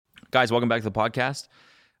Guys, welcome back to the podcast.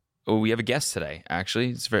 Oh, we have a guest today,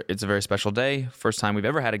 actually. It's a very special day. First time we've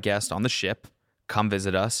ever had a guest on the ship come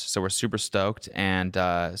visit us, so we're super stoked. And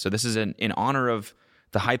so this is in honor of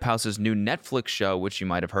the Hype House's new Netflix show, which you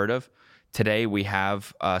might have heard of. Today we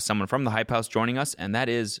have someone from the Hype House joining us, and that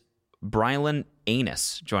is Brylan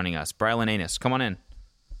Anus joining us. Brylan Anus, come on in.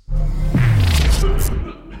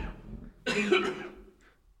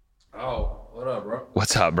 Oh, what up, bro?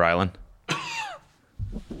 What's up, Brylan?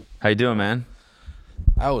 How you doing, man?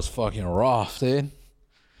 That was fucking rough, dude.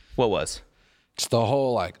 What was? Just the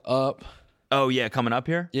whole up. Oh yeah, coming up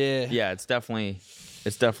here? Yeah. Yeah, it's definitely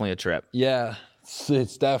a trip. Yeah.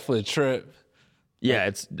 It's definitely a trip. Yeah,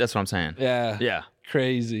 that's what I'm saying. Yeah. Yeah.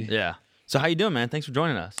 Crazy. Yeah. So how you doing, man? Thanks for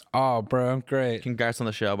joining us. Oh, bro, I'm great. Congrats on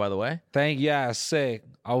the show, by the way. Sick.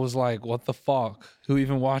 I was like, what the fuck? Who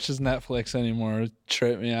even watches Netflix anymore? It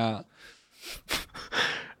tripped me out.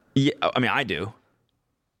 Yeah, I mean, I do.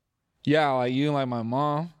 Yeah, like you and like my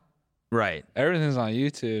mom. Right. Everything's on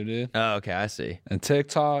YouTube, dude. Oh, okay, I see. And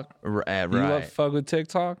TikTok. Right. You love fuck with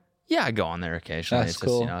TikTok? Yeah, I go on there occasionally. That's it's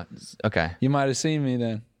cool. Just, okay. You might have seen me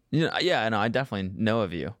then. Yeah, no, I definitely know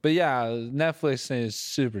of you. But yeah, Netflix is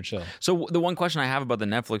super chill. So the one question I have about the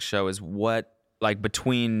Netflix show is what, like,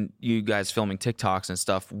 between you guys filming TikToks and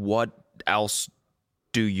stuff, what else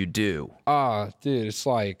do you do? Oh, dude,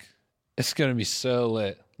 it's gonna be so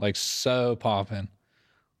lit, like so popping.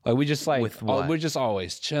 Like we just With what? we're just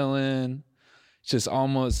always chilling, just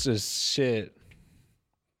almost just shit.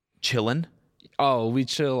 Chilling? Oh, we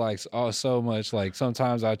chill so much. Like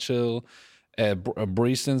sometimes I chill at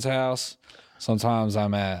Breeston's house. Sometimes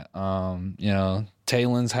I'm at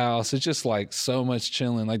Taylon's house. It's just like so much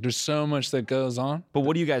chilling. Like there's so much that goes on. But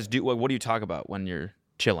what do you guys do? What do you talk about when you're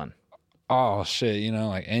chilling? Oh shit,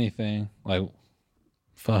 like anything. Like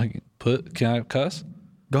fucking can I cuss?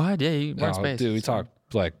 Go ahead. Yeah, we're in space. Dude, we talk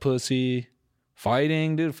like pussy,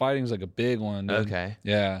 fighting, dude. Fighting's like a big one, dude. Okay.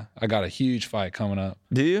 Yeah, I got a huge fight coming up.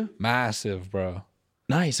 Do you? Massive, bro.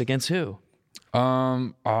 Nice. Against who?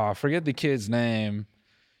 I forget the kid's name.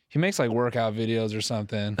 He makes like workout videos or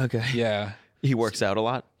something. Okay. Yeah. He works out a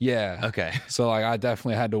lot? Yeah. Okay. So like I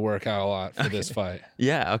definitely had to work out a lot for this fight.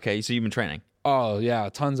 Yeah. Okay. So you've been training? Oh yeah,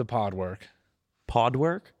 tons of pod work. Pod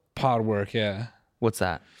work? Pod work, yeah. What's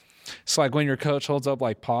that? It's like when your coach holds up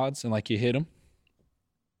like pods and like you hit them.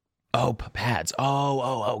 Oh, pads.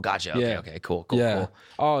 Oh, gotcha. Okay, Yeah. okay, cool. Yeah.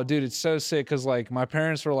 Oh, dude, it's so sick because like my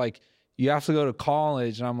parents were like, you have to go to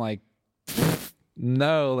college. And I'm like,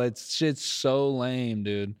 no, that shit's so lame,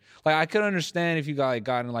 dude. Like I could understand if you got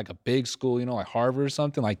in like a big school, like Harvard or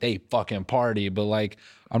something, like they fucking party. But like,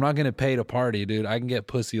 I'm not going to pay to party, dude. I can get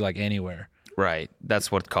pussy like anywhere. Right.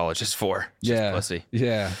 That's what college is for. Just pussy.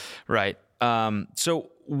 Yeah. Right.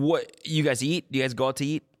 So what you guys eat? Do you guys go out to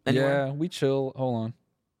eat anywhere? Yeah, we chill. Hold on.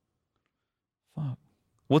 Fuck.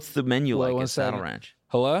 What's the menu Hello, like one at Saddle second. Ranch?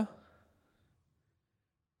 Hello?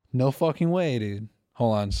 No fucking way, dude.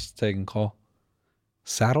 Hold on, just taking call.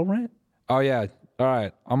 Saddle Ranch? Oh yeah. All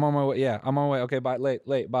right. I'm on my way. Yeah, I'm on my way. Okay, bye.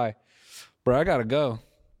 Late. Bye. Bro, I gotta go.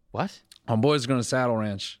 What? My boy's going to Saddle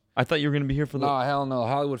Ranch. I thought you were gonna be here for the. No, hell no.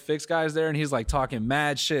 Hollywood Fix guy's there and he's like talking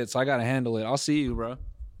mad shit, so I gotta handle it. I'll see you, bro.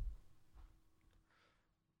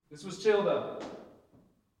 This was chill though.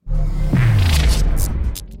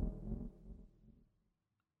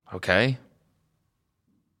 Okay.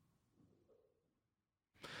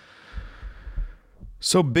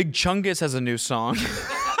 So Big Chungus has a new song.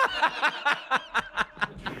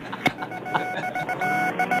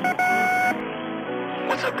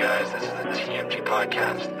 What's up, guys? This is the TMG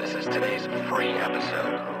Podcast. This is today's free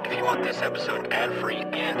episode. If you want this episode ad-free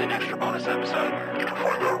and an extra bonus episode, you can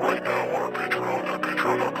find that right now on our Patreon at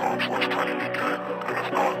patreon.com/tinydk. And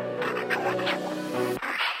if not, then enjoy this one.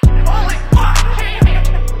 Holy fuck, Jamie!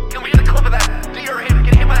 Can we get a clip of that deer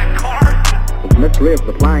getting hit by that car? The mystery of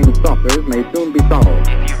the flying saucers may soon be solved.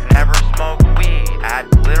 If you've never smoked weed at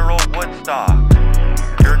literal Woodstock,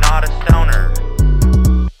 you're not a stoner.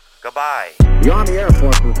 Goodbye. The Army Air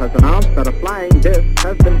Forces has announced that a flying disc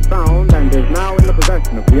has been found and is now in the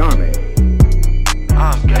possession of the Army.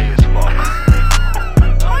 I'm gay as fuck.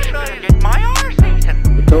 I'm trying to get my arse eaten.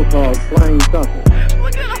 The so-called flying saucer.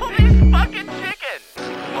 Look at all these fucking chickens.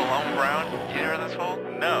 Malone Brown, you hear this hole?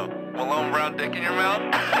 No. Malone Brown dick in your mouth?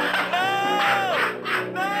 No!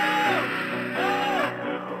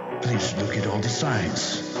 Please look at all the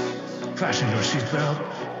signs. Fasten your seatbelt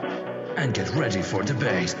and get ready for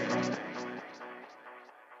debate.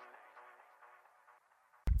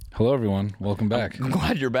 Hello everyone. Welcome back. I'm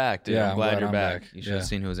glad you're back, dude. Yeah, I'm glad I'm you're glad back. I'm back. You should have Yeah.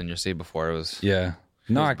 seen who was in your seat before. It was Yeah.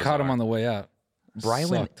 No, was I caught him bizarre. on the way out. Brylan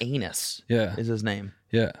Sucked. Anus. Yeah. Is his name.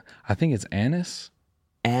 Yeah. I think it's Annis.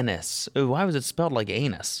 Anus. Ooh, why was it spelled like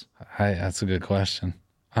anus? That's a good question.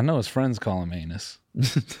 I know his friends call him Anus.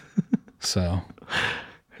 So.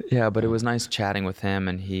 Yeah, but it was nice chatting with him,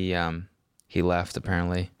 and he left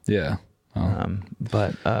apparently. Yeah.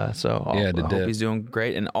 So I hope dip. he's doing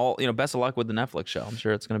great, and best of luck with the Netflix show. I'm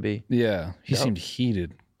sure it's gonna be. Yeah, he seemed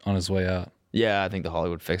heated on his way out. Yeah, I think the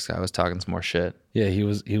Hollywood Fix guy was talking some more shit. Yeah, he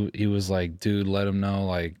was like, dude, let him know,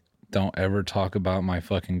 like, don't ever talk about my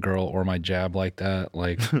fucking girl or my jab like that.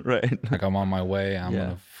 Like, Right. like I'm on my way. I'm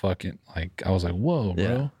gonna fucking, like, I was like, whoa, bro.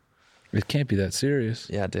 Yeah. It can't be that serious.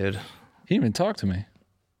 Yeah, dude. He didn't even talk to me.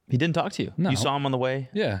 He didn't talk to you. No. You saw him on the way.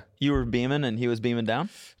 Yeah. You were beaming, and he was beaming down.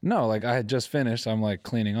 No, like I had just finished. I'm like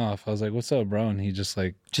cleaning off. I was like, what's up, bro? And he just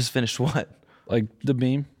Just finished what? like the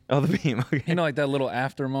beam. Oh, the beam. Okay. You know, like that little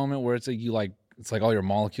after moment where it's like it's like all your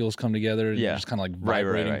molecules come together. And Yeah. You're just kind of like Right,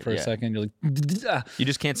 vibrating for a yeah. second. You're like, You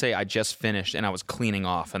just can't say I just finished and I was cleaning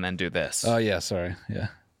off and then do this. oh yeah, sorry, yeah.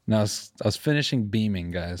 No, I was finishing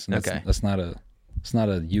beaming, guys. And Okay. It's not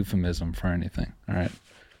a euphemism for anything. All right.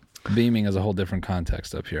 Beaming is a whole different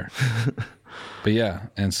context up here. But yeah,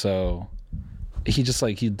 and so he just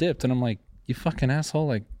like he dipped, and I'm like, you fucking asshole!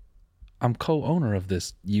 Like, I'm co-owner of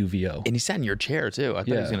this UVO. And he sat in your chair too. I thought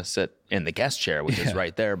he was Yeah. going to sit in the guest chair, which is Yeah.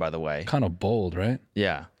 right there, by the way. Kind of bold, right?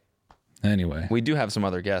 Yeah. Anyway, We do have some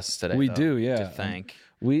other guests today. We though, do, yeah. To thank.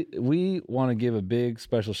 we want to give a big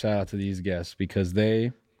special shout out to these guests because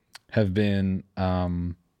they have been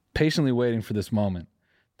patiently waiting for this moment.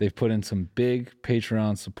 They've put in some big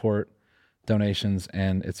Patreon support donations,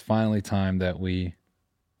 and it's finally time that we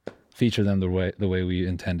feature them the way we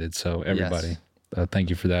intended. So everybody, thank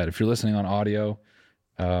you for that. If you're listening on audio,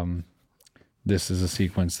 this is a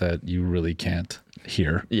sequence that you really can't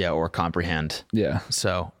hear. Yeah, or comprehend. Yeah.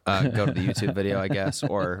 So go to the YouTube video, I guess.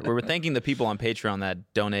 Or we were thanking the people on Patreon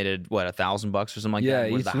that donated, what, $1,000 or something like Yeah,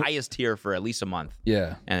 that? We're the each- highest tier for at least a month.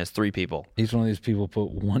 Yeah. And it's 3 people. Each one of these people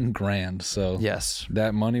put $1,000. So Yes.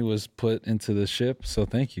 that money was put into the ship. So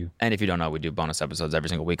thank you. And if you don't know, we do bonus episodes every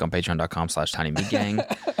single week on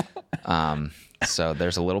patreon.com/tinymeatgang. So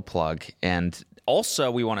there's a little plug. And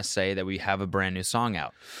also we want to say that we have a brand new song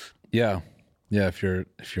out. Yeah. Yeah. If you're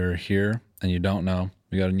here and you don't know,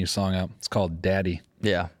 we got a new song out. It's called Daddy.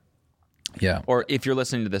 Yeah. Yeah. Or if you're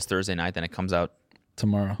listening to this Thursday night, then it comes out.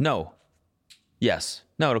 Tomorrow. No. Yes.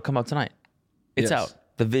 No, it'll come out tonight. It's Yes. out.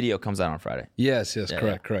 The video comes out on Friday. Yes. Yeah,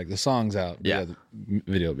 Correct. The song's out. Yeah. The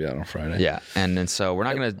video will be out on Friday. Yeah. And then so we're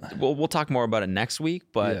not going to, we'll talk more about it next week,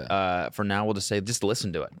 but for now we'll just say, just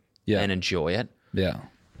listen to it Yeah. and enjoy it. Yeah.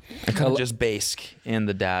 And kind of just bask in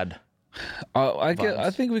the dad. I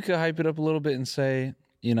think we could hype it up a little bit and say,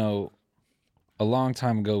 a long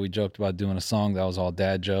time ago we joked about doing a song that was all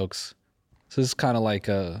dad jokes. So this is kind of like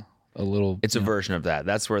a little. It's a version of that.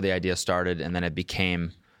 That's where the idea started, and then it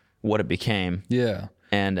became what it became. Yeah.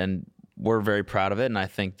 And we're very proud of it. And I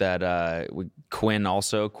think that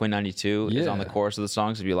Quinn92 is on the Yeah. chorus of the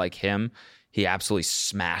song. So if you like him, he absolutely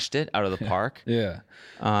smashed it out of the park. Yeah.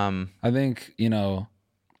 I think,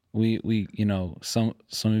 we some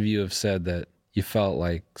of you have said that you felt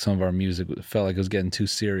like some of our music felt like it was getting too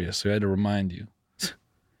serious. So we had to remind you,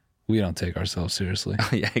 we don't take ourselves seriously.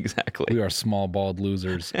 Yeah, exactly. We are small, bald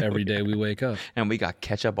losers every day we wake up. And we got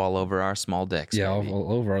ketchup all over our small dicks. Yeah, baby.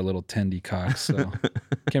 all over our little tendy cocks. So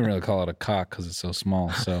can't really call it a cock because it's so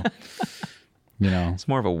small. So, It's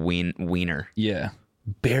more of a wiener. yeah,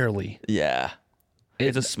 barely. Yeah.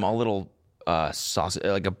 It's a small little sausage,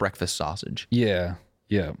 like a breakfast sausage. Yeah,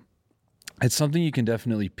 yeah. It's something you can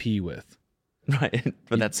definitely pee with. Right.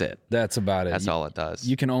 But that's it. That's about it. That's all it does.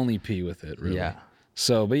 You can only pee with it, really. Yeah.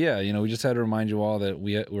 So, but yeah, we just had to remind you all that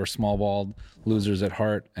we're small, bald losers at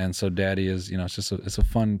heart, and so Daddy is, it's just it's a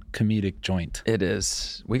fun comedic joint. It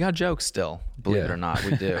is. We got jokes still, believe it Yeah. or not.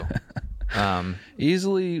 We do.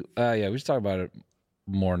 Easily, we should talk about it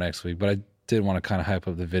more next week. But I did want to kind of hype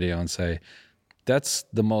up the video and say that's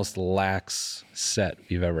the most lax set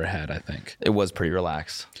we've ever had. I think. It was pretty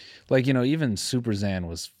relaxed. Like even Super Zan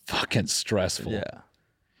was fucking stressful. Yeah.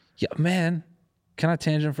 Yeah, man. Can I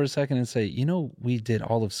tangent for a second and say, we did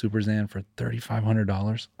all of Super Zan for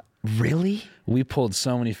 $3,500. Really? We pulled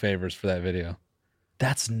so many favors for that video.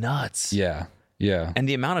 That's nuts. Yeah. Yeah. And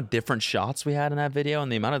the amount of different shots we had in that video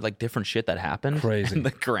and the amount of different shit that happened. Crazy. And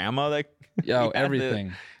the grandma that Yeah, we had,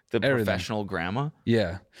 everything. The Everything. professional grandma.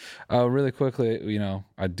 Yeah. Really quickly,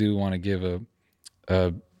 I do want to give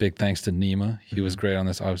a big thanks to Nima. He was great on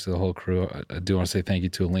this. Obviously, the whole crew. I do want to say thank you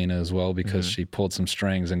to Alina as well because she pulled some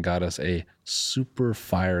strings and got us a super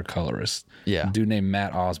fire colorist. Yeah. A dude named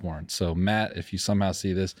Matt Osborne. So, Matt, if you somehow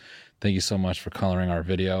see this, thank you so much for coloring our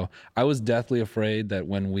video. I was deathly afraid that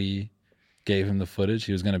when we gave him the footage,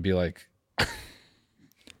 he was going to be like,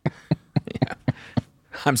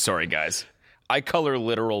 I'm sorry, guys. I color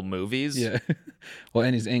literal movies. Yeah. Well,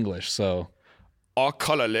 and he's English, so. I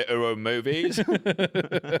color literal movies.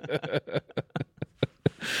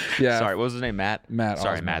 Yeah. Sorry, what was his name? Matt. Sorry,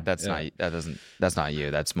 Osborne. Matt. That's Yeah. That's not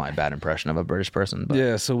you. That's my bad impression of a British person. But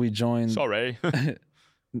Yeah. So we joined. sorry.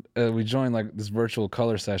 We joined like this virtual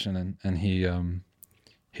color session, and he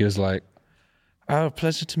was like, "Oh,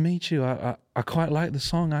 pleasure to meet you. I quite like the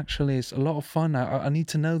song. Actually, it's a lot of fun. I need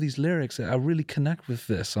to know these lyrics. I really connect with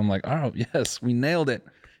this." I'm like, "Oh, yes, we nailed it.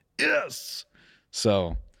 Yes."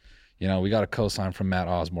 So, we got a cosign from Matt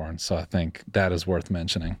Osborne, so I think that is worth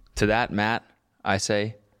mentioning. To that, Matt, I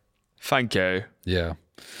say, thank you. Yeah.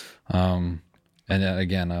 And then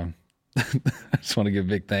again, I just want to give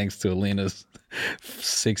big thanks to Alina's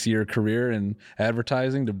 6-year career in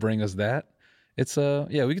advertising to bring us that. It's we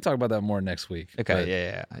can talk about that more next week. Okay. But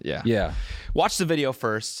Yeah. Yeah. Watch the video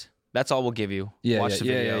first. That's all we'll give you. Yeah. Watch the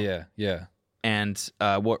video. Yeah. And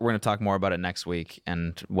we're going to talk more about it next week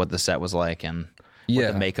and what the set was like and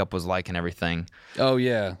what the makeup was like and everything. Oh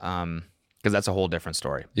yeah. Because that's a whole different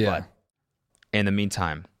story. Yeah. But in the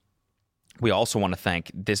meantime, we also want to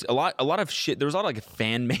thank a lot of shit. There was a lot of like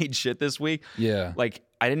fan made shit this week. Yeah. Like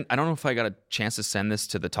I don't know if I got a chance to send this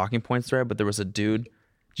to the Talking Points thread, but there was a dude.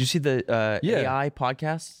 Did you see the AI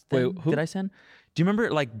podcast thing? Wait, who? Did I send? Do you remember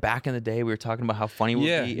like back in the day we were talking about how funny it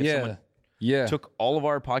would be if someone took all of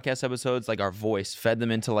our podcast episodes, like our voice, fed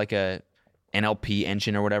them into like a NLP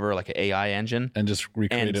engine or whatever, like an AI engine, And just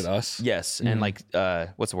recreated us. Yes, and like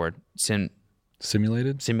what's the word?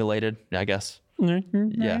 Simulated. Simulated, I guess.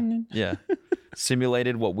 Yeah.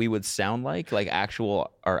 Simulated what we would sound like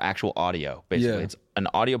actual audio. Basically, Yeah. it's an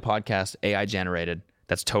audio podcast, AI generated.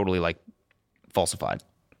 That's totally like falsified,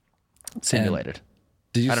 simulated.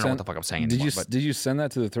 Did you I don't know what the fuck I'm saying anymore. But Did you send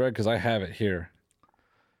that to the thread? Because I have it here.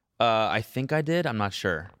 I think I did. I'm not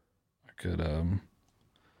sure.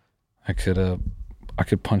 I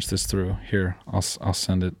could punch this through here. I'll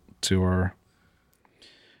send it to our.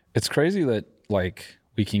 It's crazy that like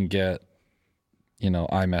we can get,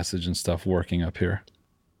 iMessage and stuff working up here.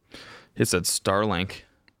 It's at Starlink.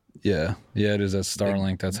 Yeah, it is at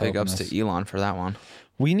Starlink. That's Big helping ups us. to Elon for that one.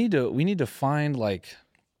 We need to find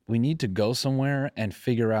we need to go somewhere and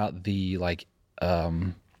figure out the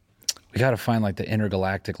we got to find the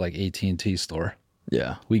intergalactic AT&T store.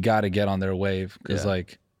 Yeah. We got to get on their wave because Yeah.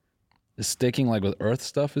 sticking with Earth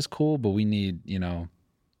stuff is cool, but we need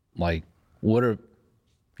what are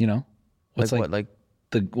what's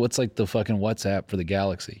what's the fucking WhatsApp for the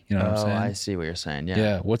galaxy? You know what I'm saying? I see what you're saying. Yeah.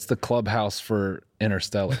 Yeah. What's the clubhouse for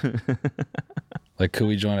Interstellar? Could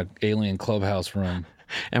we join an alien clubhouse room?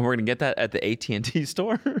 And we're gonna get that at the AT&T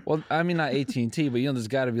store. Well, I mean, not AT&T, but there's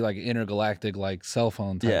got to be an intergalactic cell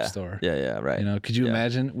phone type store. Yeah, right. Could you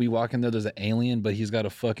imagine we walk in there's an alien, but he's got a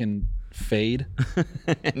fucking fade.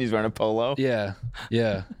 And he's wearing a polo. Yeah.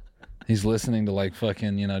 He's listening to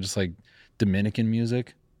fucking, just Dominican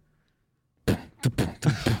music.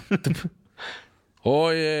 Oh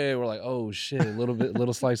yeah, we're like, oh shit,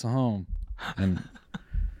 little slice of home, and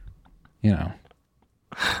that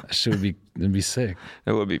shit it'd be sick.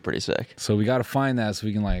 It would be pretty sick. So we got to find that so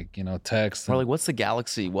we can text. We're like, what's the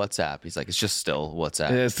Galaxy WhatsApp? He's like, it's just still WhatsApp.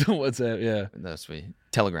 Yeah, it's still WhatsApp. Yeah, That's sweet.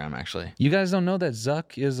 Telegram, actually. you guys don't know that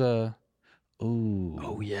Zuck is a. Ooh.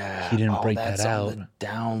 Oh yeah. He didn't break that's that on out. the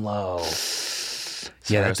down low.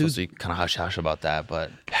 Yeah, that that dude's supposed to be kind of hush hush about that,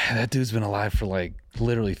 but that dude's been alive for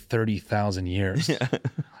literally 30,000 years.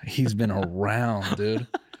 He's been around, dude.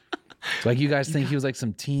 It's you guys think he was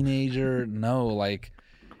some teenager? No,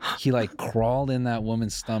 he crawled in that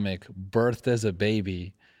woman's stomach, birthed as a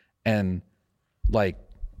baby, and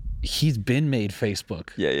he's been made Facebook.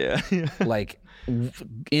 yeah.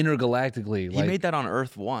 Intergalactically. He made that on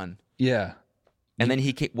Earth 1. Yeah. And then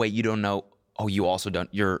he came, wait, you don't know? Oh, you also don't.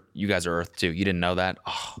 You guys are Earth too. You didn't know that?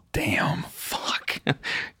 Oh, Damn. fuck.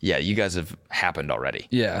 Yeah, you guys have happened already.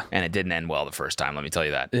 Yeah. And it didn't end well the first time. Let me tell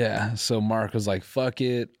you that. Yeah. So Mark was like, fuck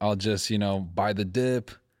it. I'll just, buy the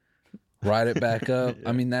dip, ride it back up.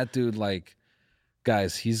 I mean, that dude,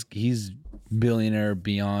 guys, he's billionaire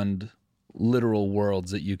beyond literal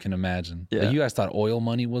worlds that you can imagine. Yeah. You guys thought oil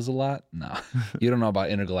money was a lot? Nah. You don't know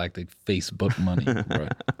about intergalactic Facebook money, bro.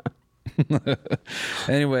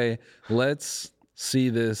 Anyway, let's see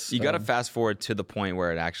this. You got to fast forward to the point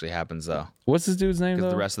where it actually happens, though. What's this dude's name, Because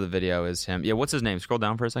though? the rest of the video is him. Yeah, what's his name? Scroll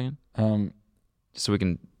down for a second. Just so we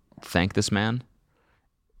can thank this man.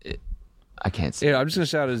 I can't see. Yeah, I'm just going to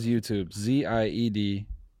shout his YouTube. ZIEDYT.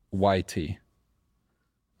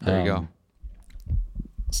 There you go.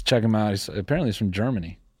 Let's check him out. Apparently he's from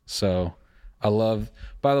Germany. So I love.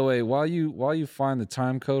 By the way, while you find the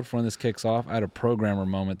time code for when this kicks off, I had a programmer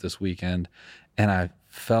moment this weekend, and I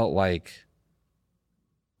felt like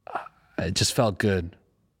it just felt good.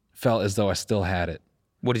 Felt as though I still had it.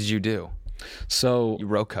 What did you do? So You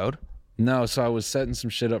wrote code? no, so I was setting some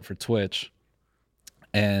shit up for Twitch,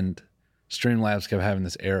 and Streamlabs kept having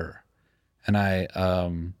this error,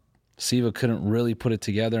 and Siva couldn't really put it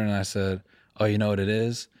together, and I said, "Oh, you know what it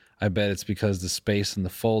is? I bet it's because the space in the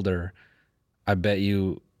folder. I bet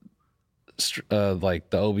you, like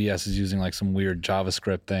the OBS is using like some weird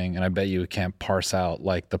JavaScript thing, and I bet you it can't parse out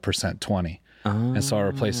like the %20." And so I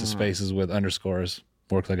replaced the spaces with underscores.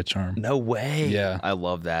 Worked like a charm. No way. Yeah. I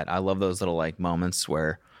love that. I love those little like moments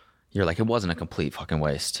where you're like, it wasn't a complete fucking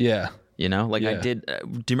waste. Yeah. You know, like I Yeah. did. Do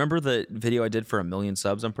you remember the video I did for 1 million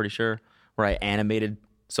subs? I'm pretty sure where I animated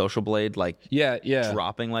Social Blade like Yeah.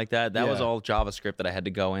 dropping like that. That was Yeah. all JavaScript that I had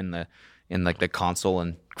to go in like the console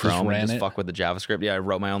and Chrome ran and just it? fuck with the JavaScript. Yeah, I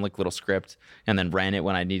wrote my own like little script and then ran it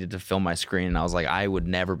when I needed to film my screen. And I was like, I would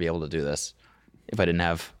never be able to do this if I didn't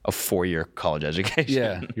have a 4-year college education.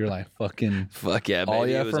 Yeah. You're like fucking. Fuck yeah, baby. All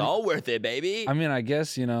you It have was for- all worth it, baby. I mean, I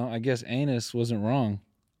guess Anus wasn't wrong.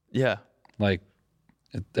 Yeah. Like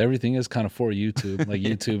everything is kind of for YouTube. Like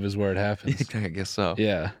YouTube is where it happens. I guess so.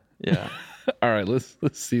 Yeah. Yeah. All right. Let's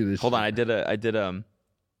see this. Hold shit. on. I did a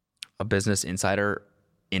Business Insider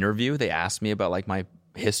interview. They asked me about like my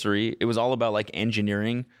history. It was all about like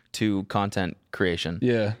engineering to content creation.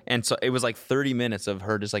 Yeah. And so it was like 30 minutes of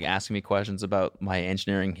her just like asking me questions about my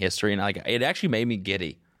engineering history. And like it actually made me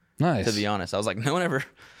giddy, Nice. to be honest. I was like, no one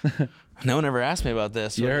ever asked me about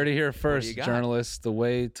this. You What- heard it here what do first, you got? journalists. The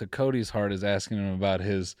way to Cody's heart is asking him about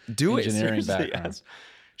his Do it. engineering Seriously, background. yes.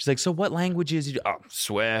 She's like, so what languages you do? Oh,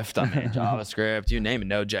 Swift, I mean, JavaScript, you name it,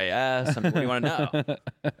 Node.js. I mean, what do you want to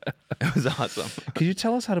know? It was awesome. Could you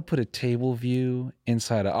tell us how to put a table view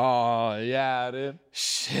inside a? Oh yeah, dude.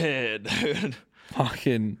 Shit, dude.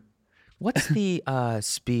 Fucking. What's the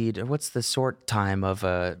speed or what's the sort time of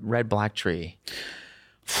a red black tree?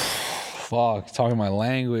 Fuck, talking my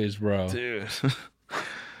language, bro. Dude.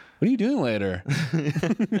 What are you doing later?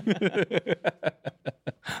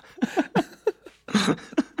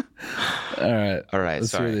 All right. All right,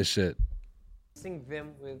 Let's sorry. hear this shit. Sync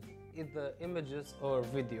them with either images or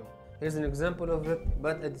video. Here's an example of it,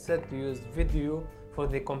 but I decided to use video for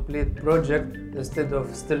the complete project instead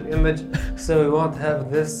of still image, so we won't have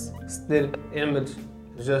this still image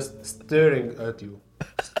just staring at you.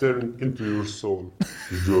 Staring into your soul,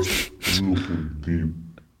 just looking deep.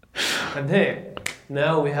 And hey,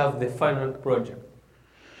 now we have the final project.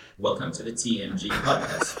 Welcome to the TMG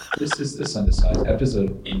podcast. This is the Synthesized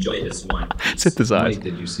episode. Enjoy this one. Wait,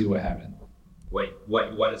 did you see what happened? Wait,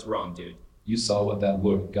 what is wrong, dude? You saw what that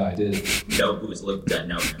little guy did, No, who's looked at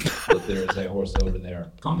no. but there is a horse over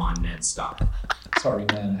there. Come on, Ned, stop. Sorry,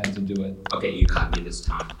 man, had to do it. Okay, you caught me this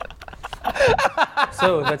time.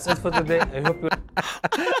 So that's it for today. I hope you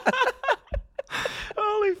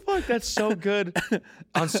Holy fuck, that's so good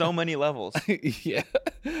on so many levels. Yeah.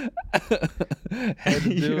 Had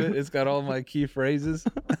to do it. It's got all my key phrases.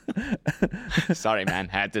 Sorry, man,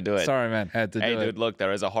 had to do it. Sorry, man. Had to Hey, do dude, it. look,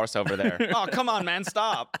 there is a horse over there. Oh, come on, man,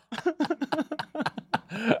 stop.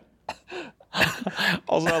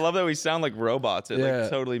 Also, I love that we sound like robots. It Yeah. like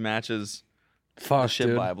totally matches Fuck, the shit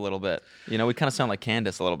dude. vibe a little bit. You know, we kind of sound like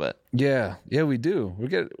Candace a little bit. Yeah. Yeah, we do. We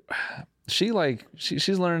get. She's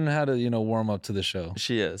learning how to warm up to the show.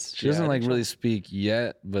 She is. She doesn't like really speak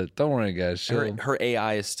yet, but don't worry, guys. She'll. Her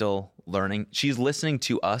AI is still learning. She's listening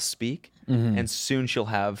to us speak, and soon she'll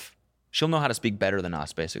know how to speak better than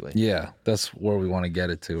us, basically. Yeah, that's where we want to get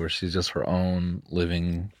it to, where she's just her own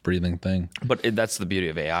living, breathing thing. But that's the beauty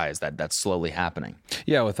of AI is that that's slowly happening.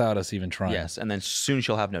 Yeah, without us even trying. Yes, and then soon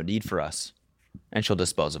she'll have no need for us, and she'll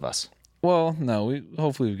dispose of us. Well, no.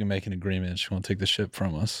 Hopefully we can make an agreement. She won't take the ship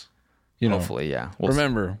from us. You know. Hopefully, yeah. We'll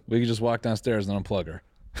Remember, we can just walk downstairs and unplug her.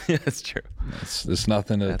 yeah, that's true. There's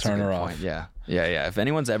nothing to That's a turn good her point. off. Yeah, yeah, yeah. If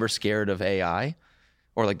anyone's ever scared of AI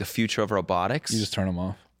or like the future of robotics, You just turn them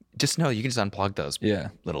off. just know you can just unplug those Yeah.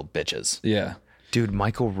 little bitches. Yeah. Dude,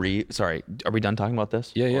 Michael Reed. Sorry, are we done talking about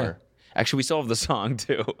this? Yeah, yeah. Or- Actually, we still have the song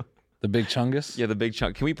too. The big chungus. Yeah, the big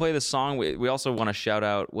chunk. Can we play the song? We also want to shout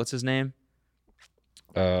out. What's his name?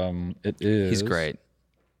 It is. He's great.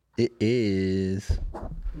 It is.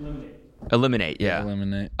 Eliminate. Yeah.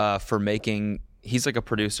 Eliminate. For making. He's like a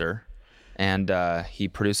producer, and he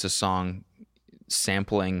produced a song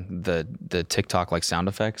sampling the TikTok like sound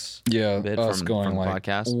effects. Yeah. bit Us from going the like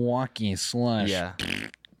podcast. walkie slush. Yeah.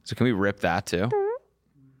 So can we rip that too?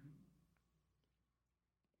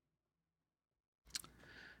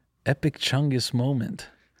 Epic chungus moment.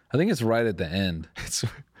 I think it's right at the end. It's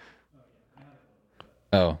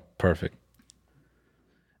Oh, perfect.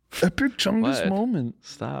 Epic Chungus What? moment.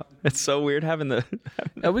 Stop. It's so weird having the.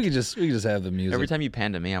 We could just have the music. Every time you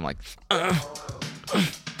pan to me, I'm like,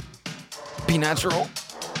 be natural.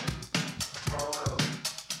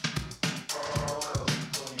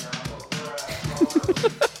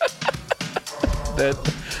 That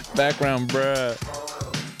background, bruh.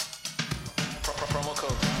 Promo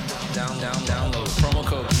code. Download. Promo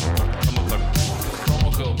code.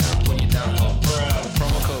 Promo code. When you download.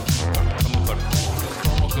 Promo code. Promo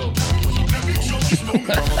code. When you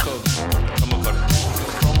download. Promo code.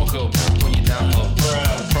 Promo code. When you download.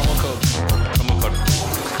 Promo code. Promo code.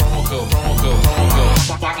 Promo code. Promo code.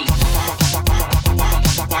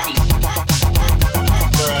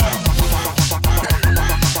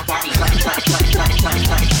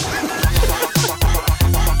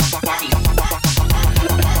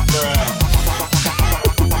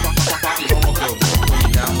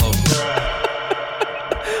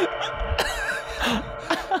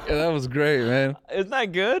 Yeah, that was great, man. Isn't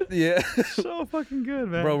that good? Yeah. So fucking good,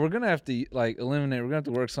 man. Bro, we're gonna have to eliminate. We're gonna have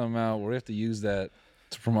to work something out. We're gonna have to use that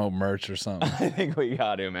to promote merch or something. I think we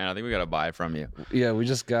got to, man. I think we got to buy from you. Yeah, we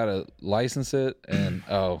just gotta license it, and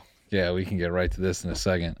yeah, we can get right to this in a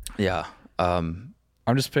second. Yeah. I'm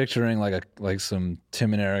just picturing like some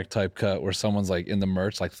Tim and Eric type cut where someone's like in the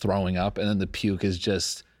merch like throwing up, and then the puke is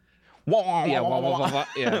just just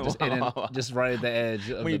right at the edge.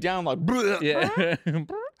 Of When you down like, bleh. yeah,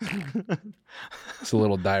 it's a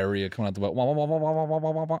little diarrhea coming out the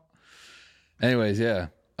butt. Anyways, yeah.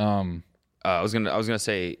 I was gonna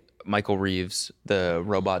say Michael Reeves, the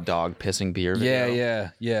robot dog pissing beer video.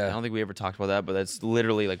 Yeah. I don't think we ever talked about that, but that's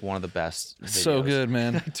literally like one of the best videos. So good,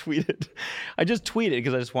 man. I just tweeted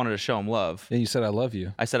because I just wanted to show him love. And you said I love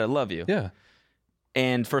you. I said I love you. Yeah.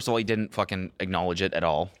 And first of all, he didn't fucking acknowledge it at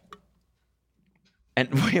all. And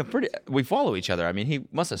we follow each other. I mean, he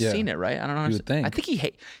must have seen it, right? I don't know. You would think. I think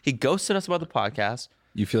he ghosted us about the podcast.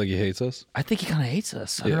 You feel like he hates us? I think he kind of hates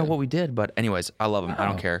us. I don't know what we did, but anyways, I love him. I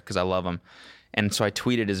don't care because I love him. And so I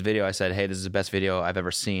tweeted his video. I said, hey, this is the best video I've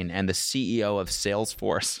ever seen. And the CEO of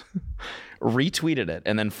Salesforce retweeted it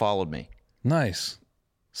and then followed me. Nice.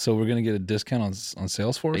 So we're gonna get a discount on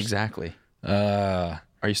Salesforce? Exactly. Are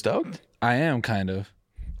you stoked? I am kind of,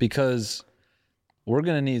 because we're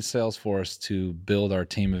gonna need Salesforce to build our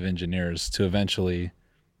team of engineers to eventually,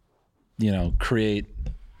 create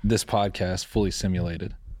this podcast fully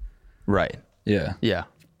simulated. Right. Yeah. Yeah.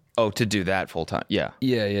 Oh, to do that full time. Yeah.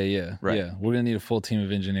 Yeah. Right. Yeah. We're going to need a full team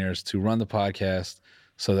of engineers to run the podcast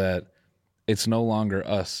so that it's no longer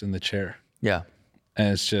us in the chair. Yeah. And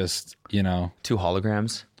it's just, 2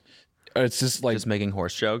 holograms. It's just like just making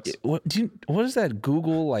horse jokes. What is that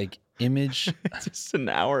Google image? Just an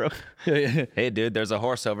hour of, hey, dude, there's a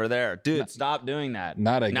horse over there. Dude, stop doing that.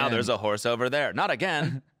 Not again. Now there's a horse over there. Not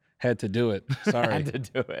again. Had to do it. Sorry.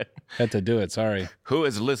 Had to do it. Sorry. Who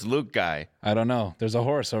is this Luke guy? I don't know. There's a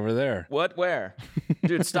horse over there. What? Where?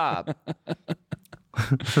 Dude, stop.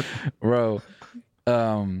 Bro.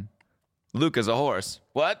 Luke is a horse.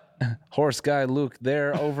 What? Horse guy Luke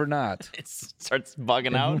there over not. It starts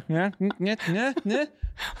bugging out.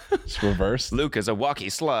 It's reversed. Luke is a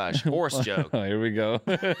walkie slush. Horse joke. Oh, here we go.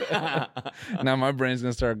 Now my brain's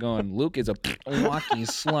going to start going, Luke is a walkie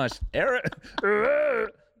slush. Eric.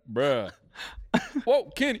 Bruh. Whoa,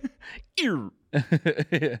 Kenny.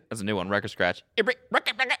 That's a new one. Record scratch.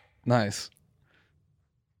 Nice.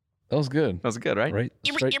 That was good. That was good, right? Right.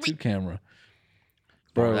 Straight to camera.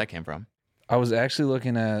 Bro, Bro, where that came from? I was actually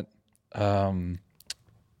looking at,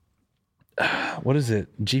 what is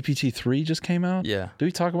it? GPT-3 just came out? Yeah. Did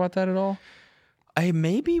we talk about that at all?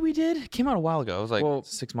 Maybe we did. It came out a while ago. It was like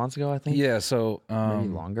 6 months ago, I think. Yeah, so... maybe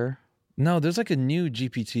longer. No, there's a new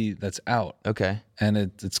GPT that's out. Okay. And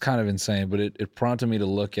it's kind of insane, but it prompted me to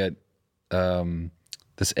look at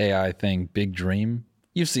this AI thing, Big Dream.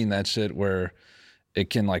 You've seen that shit where it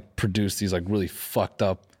can produce these really fucked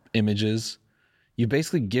up images. You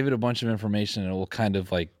basically give it a bunch of information and it will kind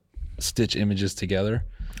of stitch images together.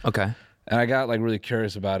 Okay. And I got really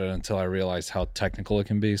curious about it until I realized how technical it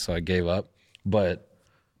can be, so I gave up. But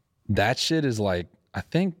that shit is I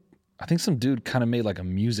think some dude kind of made a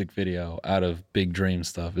music video out of Big Dream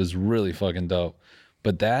stuff. It was really fucking dope.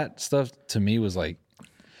 But that stuff to me was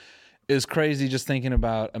is crazy just thinking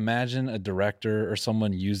about, imagine a director or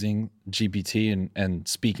someone using GPT and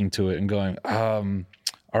speaking to it and going,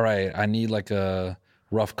 all right, I need a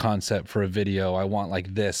rough concept for a video. I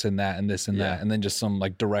want this and that and this and that. And then just some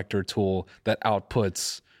director tool that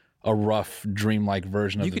outputs a rough dreamlike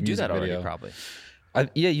version of the music video. You could do that already, probably.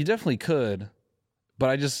 Yeah, you definitely could. But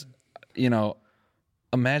I just,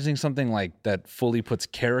 imagining something that fully puts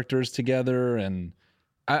characters together and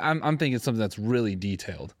I'm thinking something that's really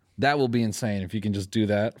detailed. That will be insane if you can just do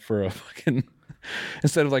that for a fucking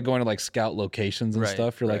instead of like going to like scout locations and Right,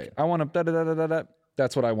 stuff. You're right. like, I want to da da da da da.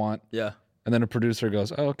 That's what I want. Yeah. And then a producer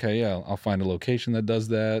goes, oh, okay, yeah, I'll find a location that does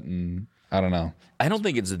that, and I don't know. I don't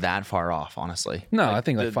think it's that far off, honestly. No, I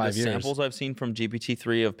think like the, 5 the years. samples I've seen from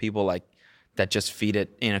GPT-3 of people like that just feed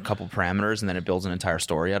it in a couple parameters and then it builds an entire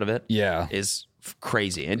story out of it. Yeah. Is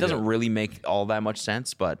crazy. It doesn't really make all that much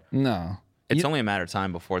sense, but No. it's only a matter of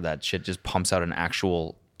time before that shit just pumps out an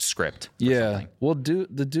actual script. or Yeah. something. Well,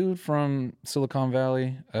 the dude from Silicon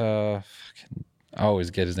Valley, I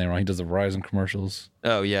always get his name wrong. He does the Verizon commercials.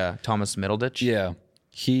 Oh yeah, Thomas Middleditch. Yeah.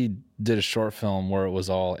 He did a short film where it was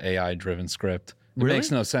all AI driven script. It Really?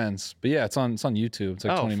 makes no sense. But yeah, it's on YouTube. It's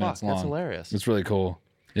like Oh, 20 minutes fuck, long. that's hilarious. It's really cool.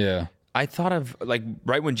 Yeah. I thought of like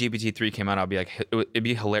right when GPT-3 came out, I'd be like, it'd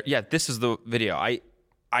be hilarious. Yeah, this is the video. I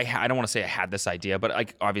don't want to say I had this idea, but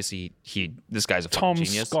like obviously this guy's a fucking Tom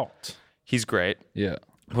genius. Scott. He's great. Yeah.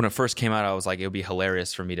 When it first came out, I was like, it would be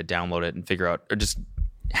hilarious for me to download it and figure out, or just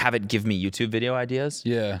have it give me YouTube video ideas.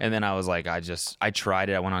 Yeah. And then I was like, I tried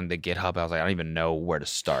it. I went on the GitHub. I was like, I don't even know where to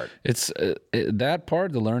start. It's that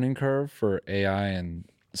part, the learning curve for AI and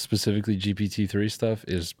specifically GPT-3 stuff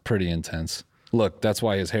is pretty intense. Look, that's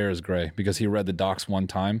why his hair is gray, because he read the docs one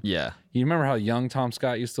time. Yeah. You remember how young Tom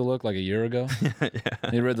Scott used to look like a year ago? Yeah.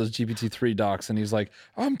 He read those GPT-3 docs and he's like,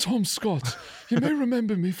 I'm Tom Scott. You may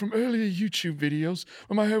remember me from earlier YouTube videos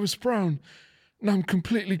when my hair was brown. Now I'm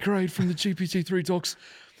completely grayed from the GPT-3 docs.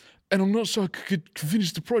 And I'm not sure I could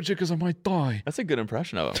finish the project because I might die. That's a good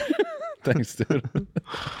impression of him. Thanks, dude.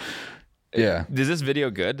 Yeah. Is this video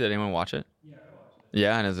good? Did anyone watch it? Yeah, I watched it.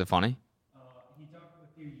 Yeah, and is it funny? He talked with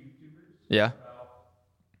a few YouTubers. Yeah.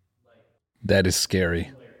 That is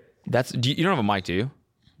scary. You don't have a mic, do you?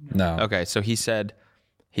 No. Okay, so he said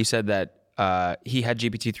that he had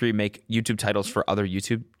GPT-3 make YouTube titles for other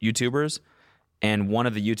YouTubers, and one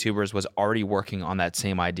of the YouTubers was already working on that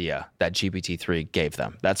same idea that GPT-3 gave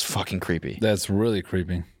them. That's fucking creepy. That's really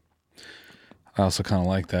creepy. I also kind of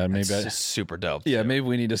like that. Maybe It's just super dope. Yeah, maybe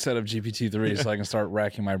we need to set up GPT-3 so I can start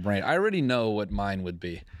racking my brain. I already know what mine would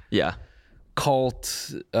be. Yeah.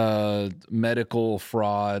 Cult, medical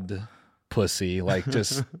fraud, pussy, like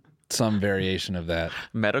just some variation of that.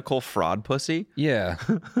 Medical fraud pussy? Yeah.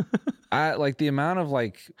 I like the amount of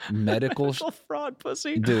like medical fraud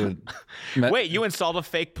pussy? Dude. Wait, you installed a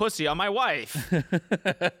fake pussy on my wife.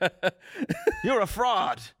 You're a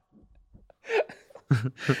fraud.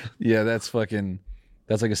 Yeah, that's like a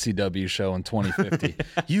CW show in 2050.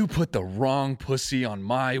 You put the wrong pussy on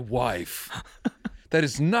my wife. That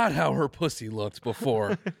is not how her pussy looked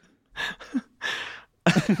before.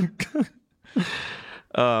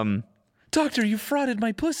 Doctor, you frauded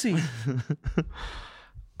my pussy.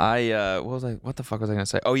 What the fuck was I gonna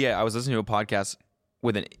say? Oh yeah, I was listening to a podcast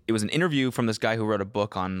it was an interview from this guy who wrote a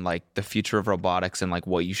book on like the future of robotics and like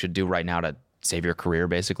what you should do right now to save your career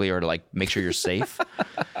basically, or to like make sure you're safe.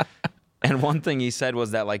 And one thing he said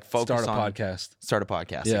was that like focus Start a on podcast. Start a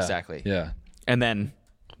podcast, Yeah, exactly. Yeah. And then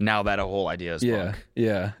now that whole idea is Yeah.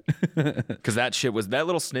 Yeah. because that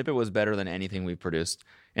little snippet was better than anything we've produced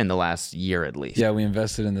in the last year at least. Yeah, we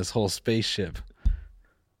invested in this whole spaceship.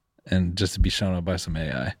 And just to be shown up by some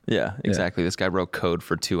AI. Yeah, exactly. This guy wrote code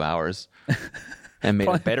for 2 hours and made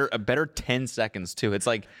a better 10 seconds too. It's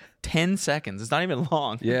like 10 seconds. It's not even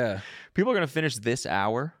long. Yeah. People are going to finish this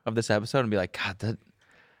hour of this episode and be like, God,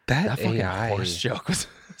 that fucking AI horse joke was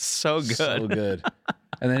so good. So good.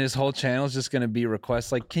 And then his whole channel is just going to be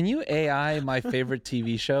requests like, can you AI my favorite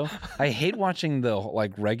TV show? I hate watching the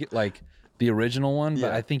the original one, but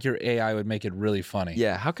Yeah. I think your AI would make it really funny.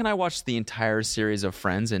 Yeah. How can I watch the entire series of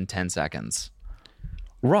Friends in 10 seconds?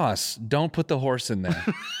 Ross, don't put the horse in there.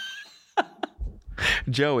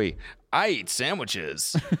 Joey, I eat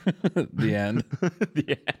sandwiches. The end.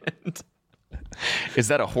 The end. Is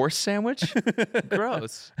that a horse sandwich?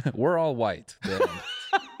 Gross. We're all white. The end.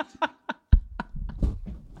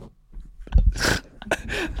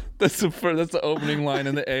 That's the opening line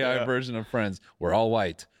in the AI version of Friends. We're all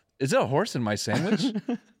white. Is there a horse in my sandwich?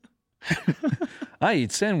 I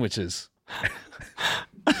eat sandwiches.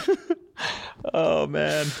 Oh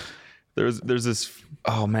man. There's this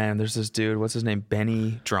dude, what's his name?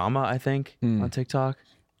 Benny Drama, I think, on TikTok.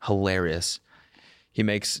 Hilarious. He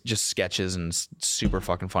makes just sketches and super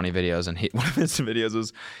fucking funny videos. And one of his videos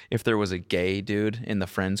was if there was a gay dude in the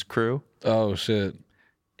Friends crew. Oh shit.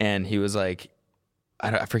 And he was like,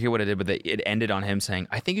 I forget what it did, but it ended on him saying,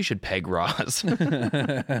 I think you should peg Ross. Yeah,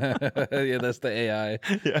 that's the AI.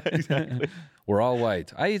 Yeah, exactly. We're all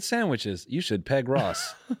white. I eat sandwiches. You should peg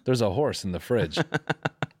Ross. There's a horse in the fridge.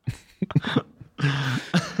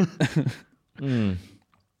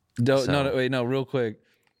 No, real quick.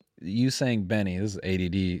 You saying Benny, this is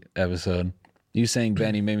ADD episode. You saying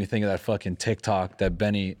Benny made me think of that fucking TikTok that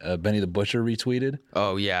Benny the Butcher retweeted.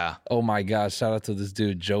 Oh, yeah. Oh, my God. Shout out to this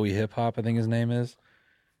dude, Joey Hip Hop, I think his name is.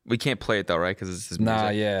 We can't play it, though, right? Because it's his music. Nah,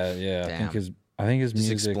 yeah. Damn. I think his Just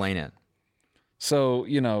music. explain it. So,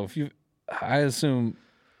 I assume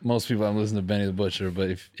most people haven't listened to Benny the Butcher, but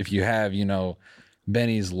if you have,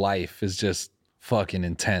 Benny's life is just fucking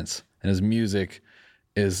intense. And his music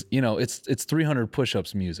is, it's 300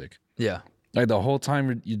 push-ups music. Yeah. Like the whole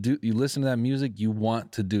time you listen to that music, you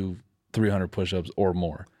want to do 300 push-ups or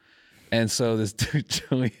more. And so this dude,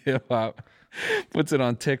 Joey Hip Hop, puts it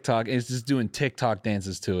on TikTok and it's just doing TikTok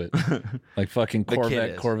dances to it. Like fucking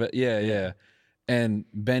Corvette. Yeah. And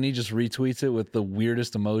Benny just retweets it with the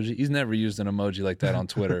weirdest emoji. He's never used an emoji like that on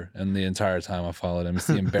Twitter and the entire time I followed him. It's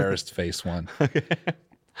the embarrassed face one.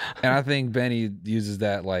 And I think Benny uses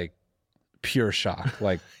that like pure shock.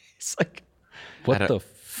 Like, It's like, what the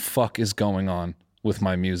fuck is going on with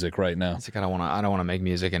my music right now? it's like I don't want to make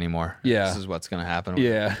music anymore. Yeah. This is what's going to happen.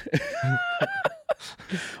 Yeah.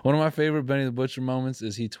 One of my favorite Benny the Butcher moments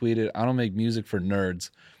is he tweeted, "I don't make music for nerds."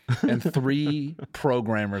 And 3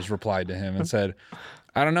 programmers replied to him and said,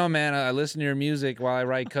 "I don't know, man. I listen to your music while I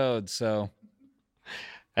write code, so."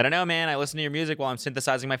 I don't know, man. I listen to your music while I'm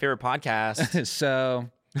synthesizing my favorite podcast. So,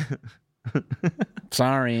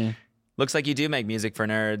 sorry. Looks like you do make music for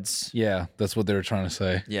nerds. Yeah, that's what they were trying to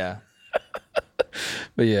say. Yeah.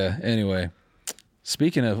 But yeah, anyway.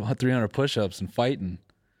 Speaking of 300 push-ups and fighting.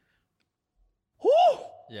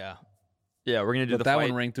 Yeah. Yeah, we're going to do Let the that fight.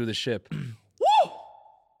 one ring through the ship.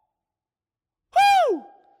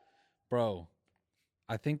 Bro,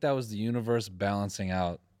 I think that was the universe balancing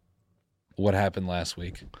out what happened last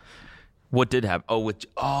week. What did happen? Yeah,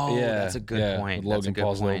 that's a good yeah, point. with That's a Logan good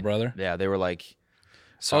Paul's little point. brother. Yeah, they were like,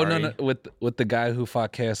 sorry. Oh, no, with the guy who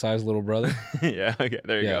fought KSI's little brother. Yeah, okay,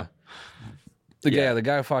 there you go. The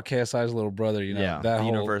guy who fought KSI's little brother, Yeah, that the whole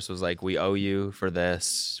universe was like, we owe you for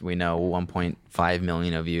this. We know 1.5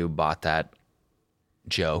 million of you bought that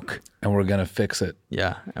joke. and we're gonna fix it.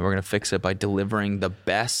 Yeah, and we're going to fix it by delivering the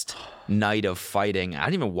best night of fighting. I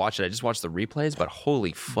didn't even watch it. I just watched the replays, but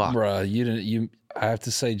holy fuck. Bruh, I have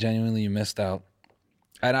to say, genuinely, you missed out.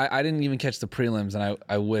 And I didn't even catch the prelims, and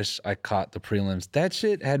I wish I caught the prelims. That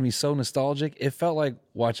shit had me so nostalgic. It felt like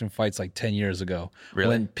watching fights like 10 years ago. Really?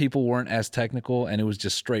 When people weren't as technical and it was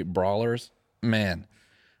just straight brawlers. Man,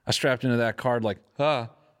 I strapped into that card like, That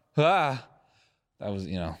was,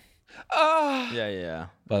 Yeah.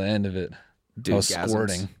 by the end of it, Dude, I was gasms.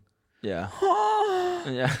 squirting. Yeah.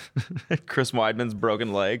 Yeah. Chris Weidman's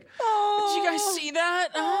broken leg. Did you guys see that?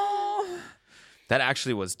 That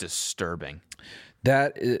actually was disturbing.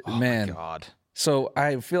 Man. My God. So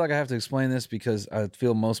I feel like I have to explain this because I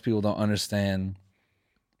feel most people don't understand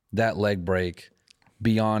that leg break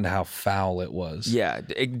beyond how foul it was. Yeah.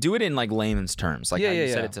 Do it in like layman's terms, like how you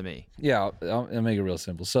said it to me. Yeah, I'll make it real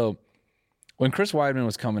simple. So when Chris Weidman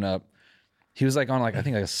was coming up, he was like on I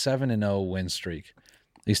think a 7-0 win streak.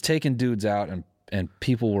 He's taking dudes out and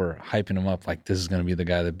people were hyping him up like this is going to be the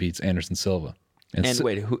guy that beats Anderson Silva.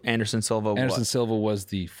 Wait, who Anderson Silva? Anderson Silva was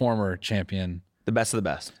the former champion. The best of the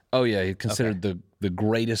best. Oh yeah, he considered the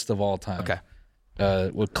greatest of all time. Okay.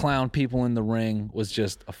 Would clown people in the ring, was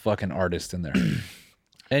just a fucking artist in there.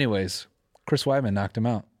 Anyways, Chris Weidman knocked him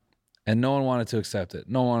out. And no one wanted to accept it.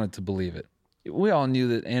 No one wanted to believe it. We all knew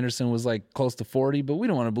that Anderson was like close to 40, but we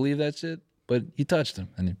don't want to believe that shit. But he touched him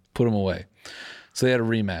and he put him away. So they had a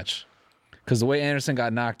rematch. Because the way Anderson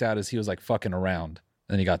got knocked out is he was like fucking around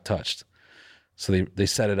and he got touched. So they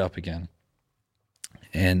set it up again.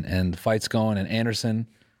 And the fight's going, and Anderson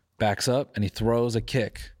backs up and he throws a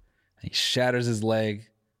kick. And he shatters his leg.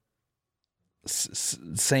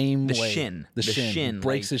 Same The way. shin. The The shin. shin,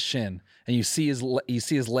 Breaks like- his shin. And you see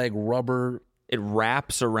his leg rubber. It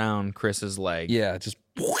wraps around Chris's leg. Yeah, just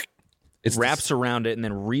It wraps around it and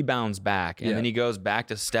then rebounds back. And Yeah. then he goes back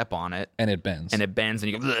to step on it. and it bends. And it bends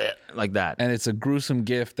and you go "Bleh," like that. And it's a gruesome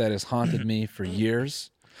gift that has haunted me for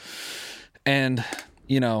years. And,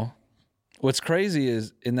 what's crazy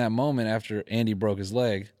is in that moment after Andy broke his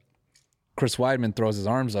leg, Chris Weidman throws his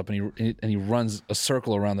arms up and he runs a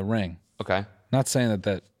circle around the ring. Okay. Not saying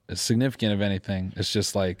that is significant of anything. It's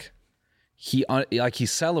just like he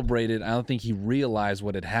celebrated. I don't think he realized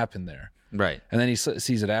what had happened there. Right. And then he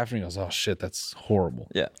sees it after and he goes, "Oh shit, that's horrible."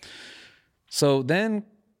 Yeah. So then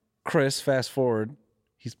Chris, fast forward,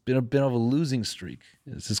 he's been a bit of a losing streak.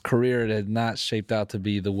 His career had not shaped out to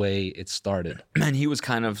be the way it started. And he was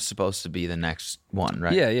kind of supposed to be the next one,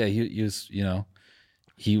 right? Yeah. He was,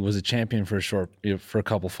 he was a champion for a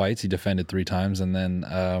couple fights. He defended 3 times, and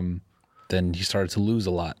then then he started to lose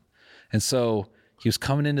a lot. And so he was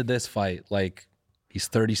coming into this fight like he's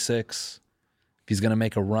 36. If he's going to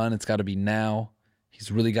make a run, it's got to be now.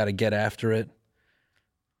 He's really got to get after it.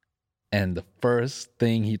 And the first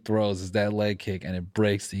thing he throws is that leg kick, and it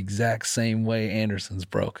breaks the exact same way Anderson's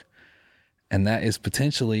broke. And that is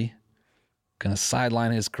potentially going to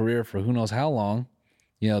sideline his career for who knows how long.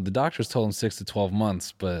 You know, the doctors told him 6 to 12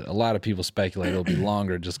 months, but a lot of people speculate it'll be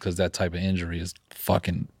longer just because that type of injury is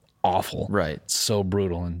fucking awful. Right. It's so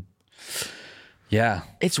brutal. And yeah.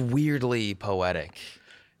 It's weirdly poetic,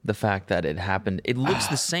 the fact that it happened. It looks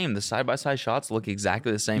the same. The side-by-side shots look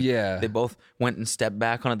exactly the same. Yeah. They both went and stepped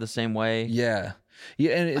back on it the same way. Yeah.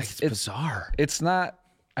 Yeah, and It's bizarre. It's not,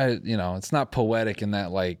 it's not poetic in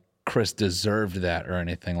that, like, Chris deserved that or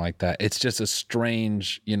anything like that. It's just a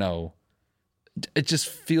strange, it just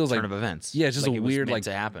feels Turn like of events. Yeah, it's just Like a it was weird, meant like,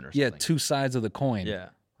 to happen or yeah, something. two sides of the coin. Yeah.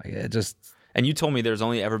 Like, it just. And you told me there's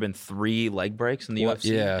only ever been 3 leg breaks in the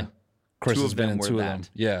UFC. Yeah. and Chris 2 has of been them in were 2 of that.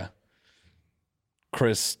 them. Yeah.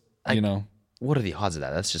 Chris, What are the odds of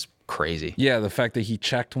that? That's just crazy. Yeah, the fact that he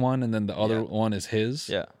checked one and then the other one is his.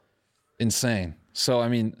 Yeah. Insane. So, I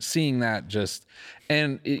mean, seeing that just,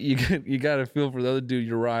 and you got to feel for the other dude,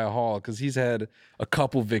 Uriah Hall, because he's had a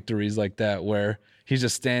couple victories like that where he's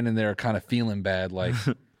just standing there kind of feeling bad, like,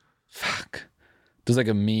 fuck. There's like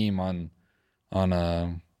a meme on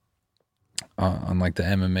like the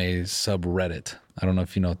MMA subreddit. I don't know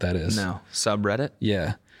if you know what that is. No. Subreddit?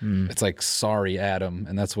 Yeah. It's like, sorry, Adam.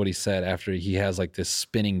 And that's what he said after he has like this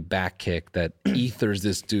spinning back kick that ethers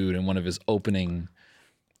this dude in one of his opening.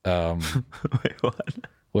 Wait, what?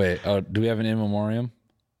 Wait, do we have an in memoriam?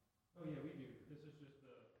 Oh, yeah, we do. This is just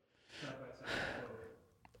the side-by-side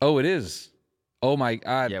photo. Oh, it is. Oh, my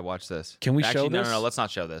God. Yeah, watch this. Can we Actually, show this? No, let's not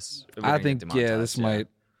show this. We're I gonna get think, demonetized, this might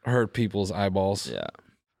hurt people's eyeballs. Yeah.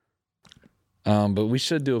 But we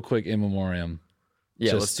should do a quick in memoriam.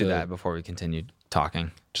 Yeah, just let's do to- that before we continue talking.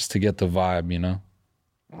 Just to get the vibe,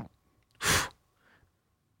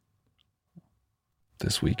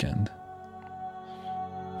 this weekend.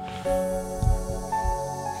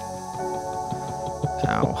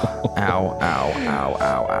 Ow. Ow, ow, ow,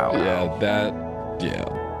 ow, ow.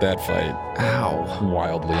 That fight. Ow.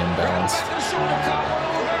 Wildly imbalanced.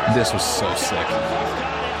 This was so sick.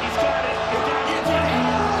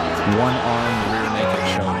 One arm rear naked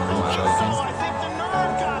choke. I'm joking.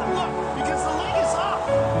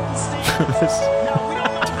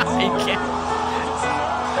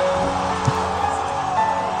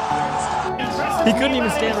 He couldn't even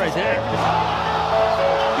stand right there.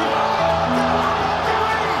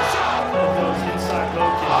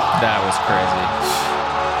 That was crazy.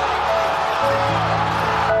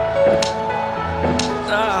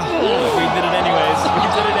 We did it anyways. We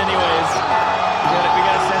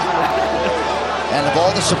got a sense of that. And of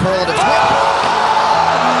all the superlatives,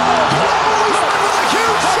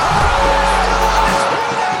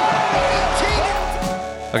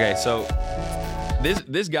 Okay, so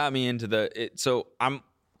this got me into so I'm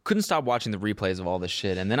couldn't stop watching the replays of all this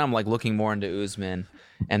shit, and then I'm like looking more into Usman,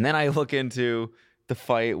 and then I look into the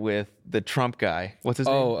fight with the Trump guy. What's his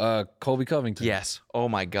name? Colby Covington. Yes. Oh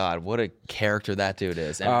my God, what a character that dude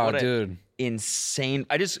is. And what dude. Insane.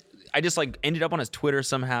 I just like ended up on his Twitter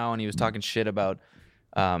somehow, and he was talking shit about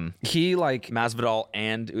he like Masvidal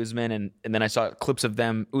and Usman, and then I saw clips of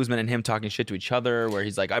them, Usman and him talking shit to each other, where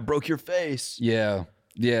he's like, "I broke your face." Yeah.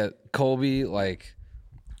 Colby, like,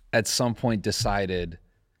 at some point decided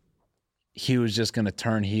he was just going to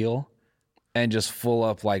turn heel and just full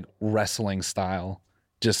up, like, wrestling style.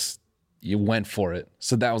 You went for it.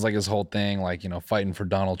 So that was, like, his whole thing, like, fighting for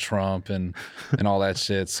Donald Trump and all that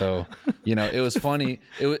shit. So, it was funny.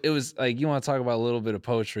 It was, like, you want to talk about a little bit of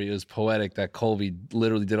poetry. It was poetic that Colby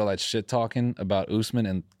literally did all that shit talking about Usman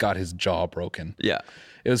and got his jaw broken. Yeah.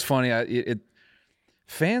 It was funny.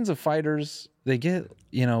 Fans of fighters, they get,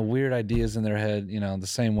 weird ideas in their head, the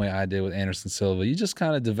same way I did with Anderson Silva. You just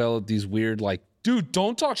kind of develop these weird, like, dude,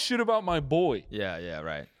 don't talk shit about my boy. Yeah,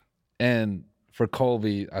 right. And for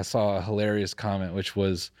Colby, I saw a hilarious comment, which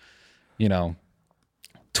was,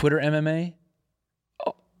 Twitter MMA,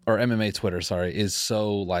 or MMA Twitter, sorry, is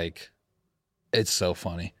so, like, it's so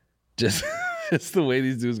funny. Just it's the way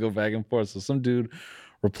these dudes go back and forth. So some dude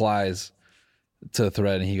replies to a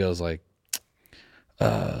thread and he goes like,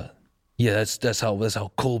 yeah, that's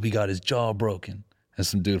how Colby got his jaw broken. And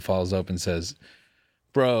some dude follows up and says,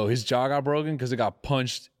 bro, his jaw got broken because it got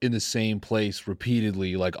punched in the same place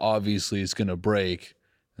repeatedly. Like, obviously it's gonna break.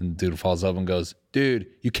 And the dude follows up and goes, dude,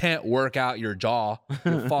 you can't work out your jaw.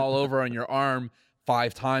 You'll fall over on your arm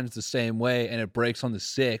 5 times the same way and it breaks on the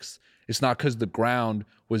 6th. it's not because the ground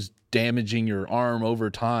was damaging your arm over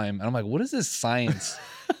time. And I'm like, what is this science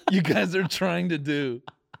you guys are trying to do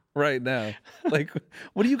right now? Like,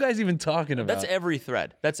 what are you guys even talking about? That's every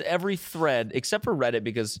thread. That's every thread except for Reddit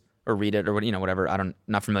or Reddit or whatever.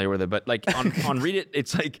 Not familiar with it, but like on Reddit,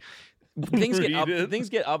 it's like things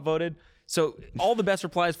get upvoted. So all the best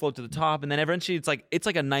replies float to the top, and then eventually it's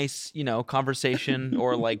like a nice, conversation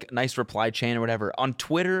or like nice reply chain or whatever. On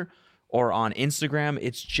Twitter or on Instagram,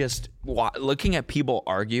 it's just looking at people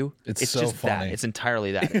argue. It's so just funny. that. It's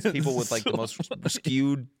entirely that. It's people with like the most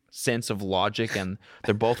skewed sense of logic, and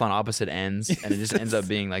they're both on opposite ends, and it just ends up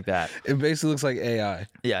being like that. It basically looks like AI.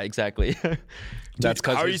 Yeah, exactly. That's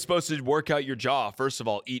how are you supposed to work out your jaw? First of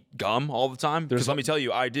all, eat gum all the time? Because let me tell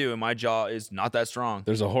you, I do, and my jaw is not that strong.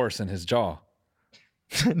 There's a horse in his jaw.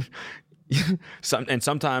 And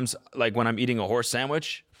sometimes, like when I'm eating a horse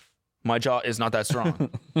sandwich, my jaw is not that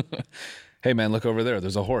strong. Hey, man, look over there.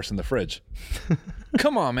 There's a horse in the fridge.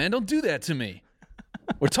 Come on, man. Don't do that to me.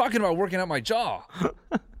 We're talking about working out my jaw.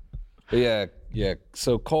 But yeah.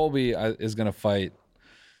 So Colby is going to fight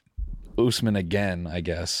Usman again, I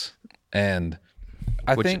guess. And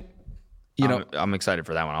I think, I'm excited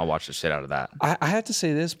for that one. I'll watch the shit out of that. I have to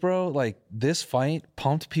say this, bro. Like, this fight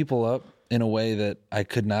pumped people up in a way that I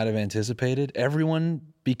could not have anticipated. Everyone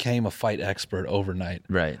became a fight expert overnight.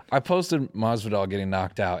 Right. I posted Masvidal getting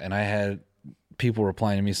knocked out, and I had people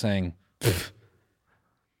replying to me saying,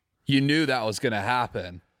 you knew that was going to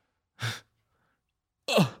happen.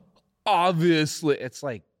 Obviously. It's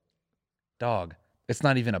like, dog, it's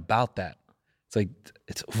not even about that. It's like,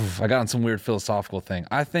 I got on some weird philosophical thing.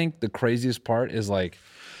 I think the craziest part is like,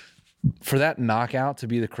 for that knockout to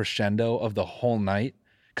be the crescendo of the whole night,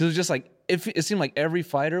 because it was just like, it seemed like every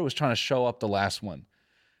fighter was trying to show up the last one.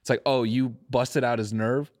 It's like, oh, you busted out his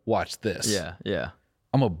nerve? Watch this. Yeah.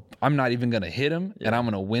 I'm not even going to hit him, and I'm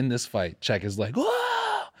going to win this fight. Check is like,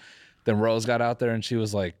 whoa! Then Rose got out there, and she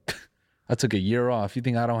was like, I took a year off. You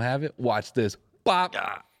think I don't have it? Watch this. Bop.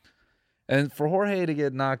 And for Jorge to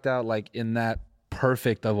get knocked out like in that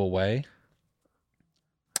perfect of a way.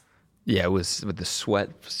 Yeah, it was with the sweat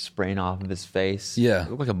spraying off of his face. Yeah. It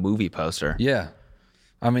looked like a movie poster. Yeah.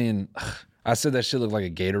 I mean, I said that shit looked like a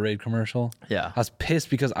Gatorade commercial. Yeah. I was pissed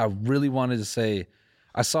because I really wanted to say,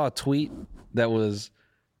 I saw a tweet that was,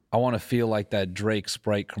 I want to feel like that Drake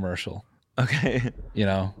Sprite commercial. Okay.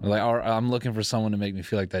 Like, or I'm looking for someone to make me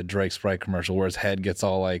feel like that Drake Sprite commercial where his head gets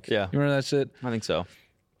all like, yeah. You remember that shit? I think so.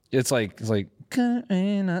 It's like,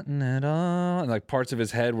 ain't nothing at all. And like parts of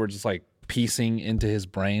his head were just like piecing into his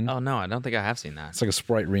brain. Oh, no, I don't think I have seen that. It's like a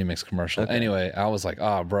Sprite remix commercial. Okay. Anyway, I was like,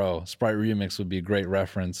 bro, Sprite remix would be a great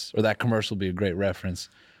reference, or that commercial would be a great reference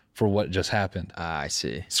for what just happened. I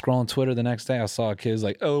see. Scrolling Twitter the next day, I saw a kid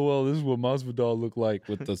like, oh, well, this is what Masvidal looked like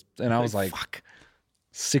with this. And I was like, fuck.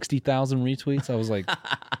 60,000 retweets. I was like,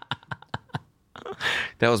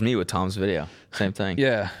 that was me with Tom's video. Same thing.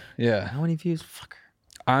 Yeah. How many views? Fucker.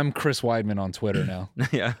 I'm Chris Weidman on Twitter now.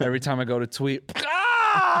 Yeah. Every time I go to tweet,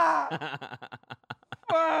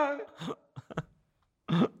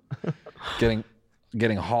 getting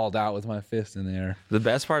hauled out with my fist in the air. The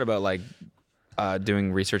best part about like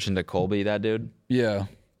doing research into Colby, that dude. Yeah.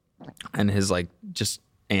 And his like just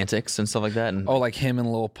antics and stuff like that. And like him and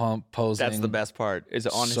Lil Pump posing. That's the best part. Is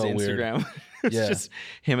on So his Instagram. It's just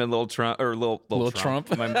him and Lil Trump or Lil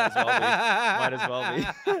Trump. Might as well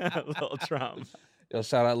be. Lil Trump. Yo,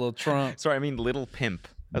 shout out Lil Trump. Sorry, I mean Little Pimp.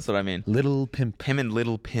 That's what I mean. Little Pimp. Him and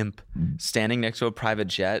Little Pimp standing next to a private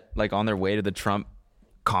jet, like on their way to the Trump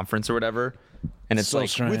conference or whatever. And it's So like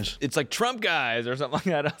strange. it's like Trump guys or something like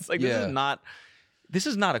that. I was like, this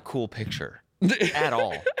is not a cool picture at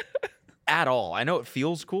all. At all. I know it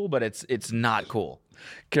feels cool, but it's not cool.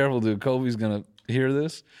 Careful, dude. Kobe's gonna hear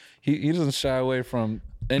this. He doesn't shy away from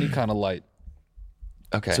any kind of light.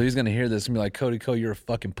 Okay. So he's gonna hear this and be like, Cody, you're a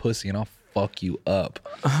fucking pussy, and I'll fuck you up.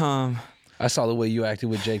 I saw the way you acted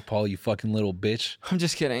with Jake Paul, you fucking little bitch. I'm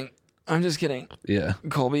just kidding. Yeah.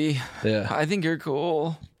 Colby. Yeah. I think you're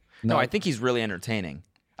cool. No, No. I think he's really entertaining.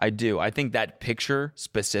 I do. I think that picture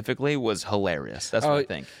specifically was hilarious. That's what I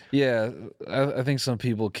think. Yeah. I think some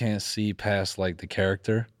people can't see past like the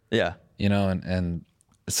character. Yeah. And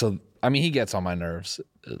so I mean, he gets on my nerves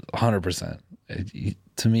 100%.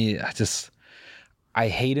 To me, I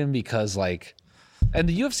hate him because like, and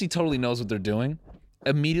the UFC totally knows what they're doing.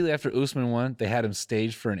 Immediately after Usman won, they had him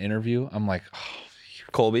staged for an interview. I'm like,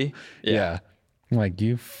 Colby? Yeah. I'm like,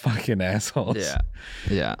 you fucking assholes.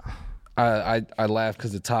 Yeah. I laughed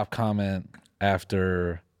because the top comment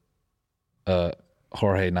after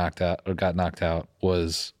Jorge got knocked out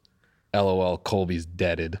was, LOL, Colby's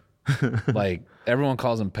deaded. Like, everyone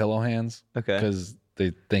calls him pillow hands. Okay. Because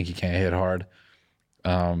they think he can't hit hard.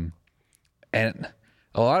 And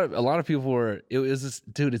a lot of people were. It was this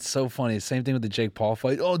dude. It's so funny. Same thing with the Jake Paul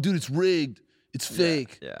fight. Oh, dude, it's rigged. It's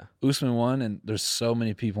fake. Yeah. Usman won, and there's so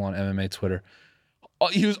many people on MMA Twitter. Oh,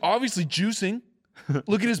 he was obviously juicing.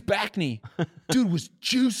 Look at his back knee. Dude was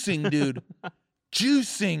juicing, dude.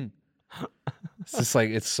 Juicing. It's just like,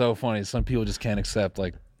 it's so funny. Some people just can't accept,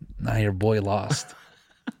 like, nah, your boy lost.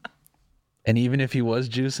 And even if he was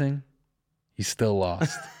juicing, he still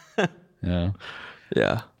lost. You know?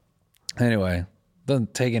 Yeah. Anyway,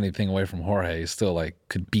 doesn't take anything away from Jorge. He still, like,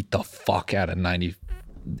 could beat the fuck out of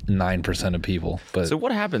 99% of people. But So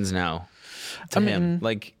what happens now to him?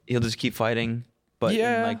 Like, he'll just keep fighting, but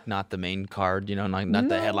in, like, not the main card, you know, not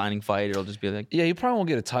the headlining fight. It'll just be like, yeah, he probably won't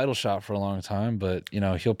get a title shot for a long time, but, you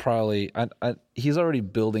know, he'll probably he's already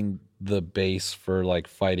building the base for, like,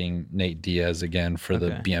 fighting Nate Diaz again for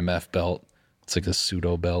the BMF belt. It's like a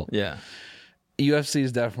pseudo belt. Yeah. UFC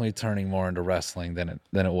is definitely turning more into wrestling than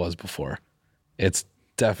it was before. It's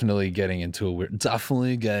definitely getting into a weird place.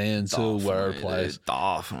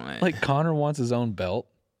 Definitely. Like, Conor wants his own belt.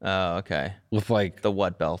 Oh, okay. With, like, the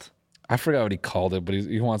what belt? I forgot what he called it, but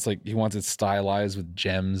he wants it stylized with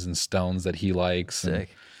gems and stones that he likes. Sick.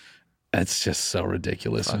 And it's just so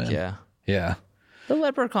ridiculous, Fuck man. yeah. Yeah. The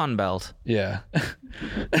leprechaun belt. Yeah.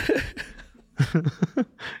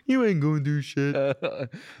 You ain't gonna do shit.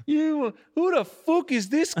 Who the fuck is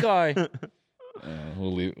this guy?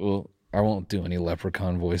 I won't do any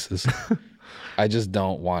leprechaun voices. I just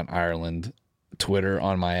don't want Ireland Twitter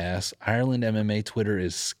on my ass. Ireland MMA Twitter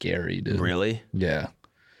is scary, dude. Really? Yeah.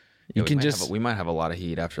 You can we might have a lot of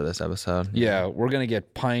heat after this episode. Yeah, we're gonna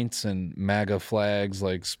get pints and MAGA flags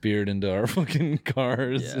like speared into our fucking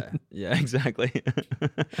cars. Yeah, exactly.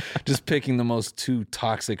 Just picking the most two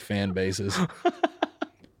toxic fan bases.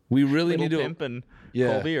 We really need to. Pimp and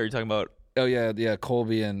Colby, or are you talking about? Oh yeah,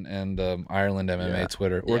 Colby and Ireland MMA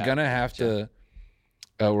Twitter. We're gonna have to.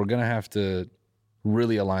 We're gonna have to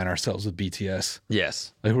really align ourselves with BTS.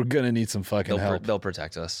 Yes, like we're gonna need some fucking help. They'll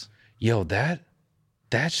protect us. Yo, that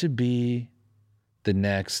should be the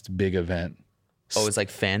next big event. Oh, it's like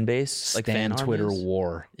fan base, like fan Twitter armies?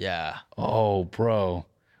 war. Yeah. Oh, bro.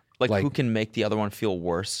 Like who can make the other one feel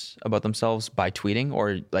worse about themselves by tweeting,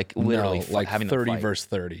 or like literally like having 30 the fight? versus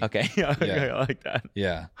 30. Okay. Yeah. I like that.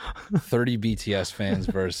 Yeah. 30 BTS fans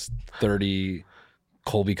versus 30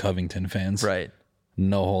 Colby Covington fans. Right.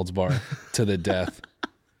 No holds barred to the death.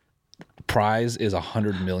 Prize is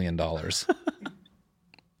 $100 million.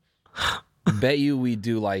 Bet you we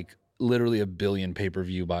do like literally 1 billion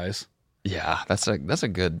pay-per-view buys. Yeah, that's a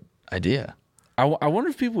good idea. I wonder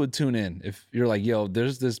if people would tune in if you're like, yo,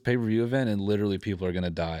 there's this pay-per-view event and literally people are gonna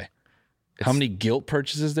die. How many guilt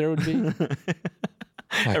purchases there would be?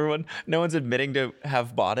 No one's admitting to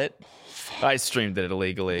have bought it. I streamed it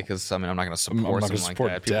illegally because I'm not going to support something like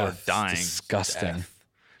that. People are dying. It's disgusting. Death.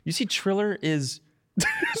 You see, Triller is.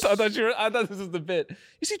 I thought this was the bit.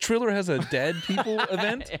 You see, Triller has a dead people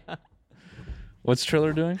event. Yeah. What's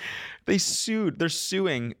Triller doing? They're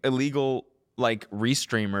suing illegal like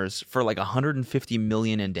restreamers for like 150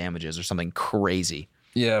 million in damages or something crazy.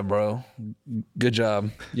 Yeah, bro. Good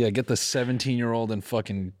job. Yeah, get the 17-year-old and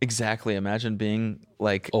fucking exactly. Imagine being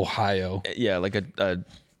like Ohio. Yeah, like a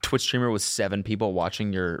Twitch streamer with 7 people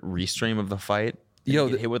watching your restream of the fight. Yo,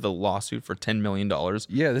 get hit with a lawsuit for $10 million.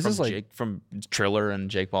 Yeah, this is like from Triller and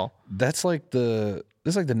Jake Paul. That's like the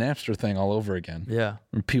Napster thing all over again. Yeah,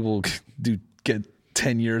 where people get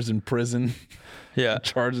 10 years in prison. Yeah,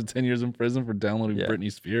 charged with 10 years in prison for downloading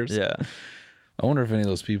Britney Spears. Yeah, I wonder if any of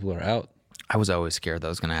those people are out. I was always scared that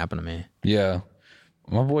was going to happen to me. Yeah,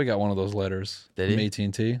 my boy got one of those letters from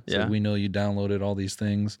AT&T. Yeah, like, we know you downloaded all these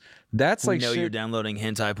things. That's like we know shit. You're downloading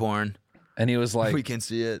hentai porn, and he was like, we can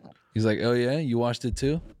see it. He's like, oh yeah, you watched it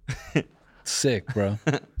too? Sick, bro.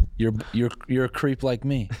 You're a creep like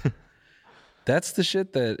me. That's the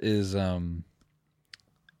shit that is,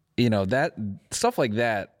 that stuff like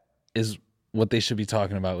that is what they should be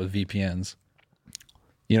talking about with VPNs.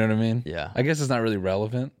 You know what I mean? Yeah. I guess it's not really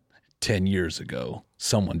relevant. 10 years ago,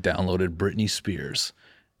 someone downloaded Britney Spears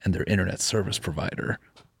and their internet service provider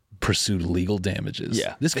pursued legal damages.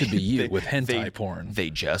 Yeah. This could be you with hentai porn. They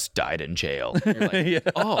just died in jail. You're like,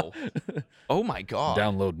 oh my God.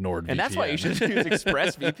 Download NordVPN. And that's why you should use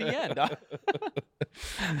ExpressVPN.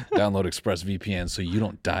 Download ExpressVPN so you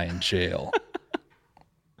don't die in jail.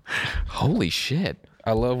 Holy shit.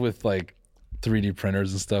 I love with like 3D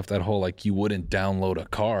printers and stuff, that whole like you wouldn't download a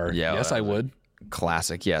car. Yeah. Yes, I would.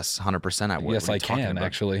 Classic. Yes. 100% I would. Yes, I can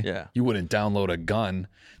actually. Yeah. You wouldn't download a gun.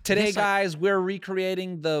 Today, guys, we're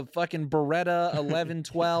recreating the fucking Beretta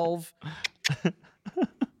 1112.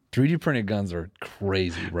 3D printed guns are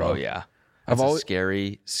crazy, bro. Oh yeah, that's a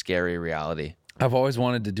scary reality. I've always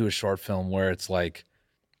wanted to do a short film where it's like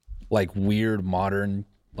weird modern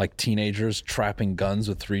like teenagers trapping guns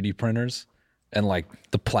with 3D printers, and like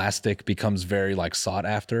the plastic becomes very like sought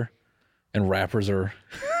after, and rappers are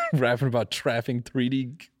rapping about trapping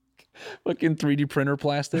 3D printer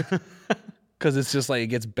plastic. Because it's just like it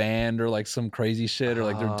gets banned or like some crazy shit, or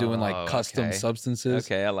like they're doing like custom substances.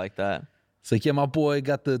 Okay, I like that. It's like, yeah, my boy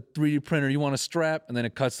got the 3D printer. You want a strap? And then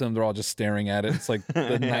it cuts them. They're all just staring at it. It's like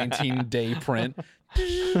the 19-day print.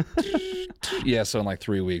 Yeah, so in like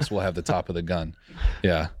 3 weeks, we'll have the top of the gun.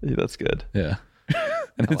 Yeah. That's good. Yeah.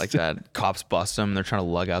 I like that. Cops bust them. They're trying to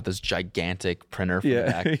lug out this gigantic printer from the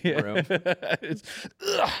back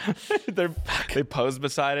room. They pose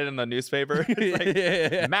beside it in the newspaper.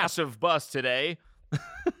 It's like, massive bust today.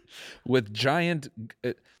 With giant...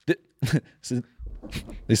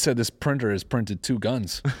 They said this printer has printed 2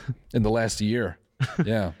 guns in the last year.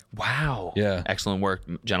 Yeah. Wow. Yeah. Excellent work,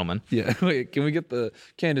 gentlemen. Yeah. Wait,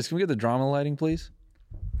 Candace, can we get the drama lighting, please?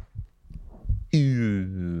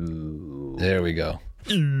 Ew. There we go.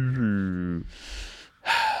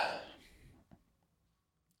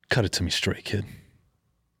 Cut it to me straight, kid.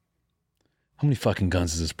 How many fucking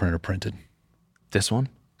guns has this printer printed? This one?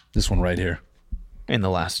 This one right here. In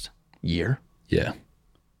the last year? Yeah.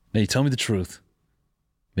 Now you tell me the truth.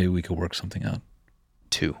 Maybe we could work something out.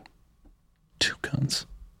 2 guns.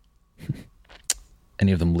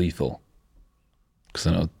 Any of them lethal? Because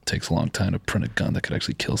I know it takes a long time to print a gun that could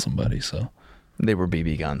actually kill somebody, so. They were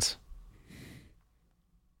BB guns.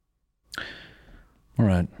 All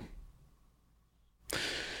right.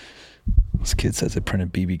 This kid says they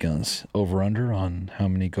printed BB guns. Over under on how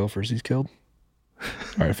many gophers he's killed? All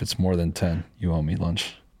right, if it's more than 10, you owe me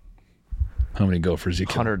lunch. How many gophers you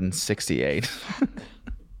killed? 168.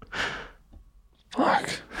 Fuck.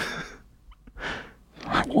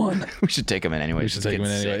 I won. We should take him in anyway. We should take him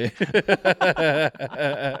in anyway.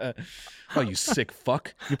 Oh, you sick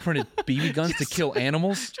fuck. You printed BB guns to kill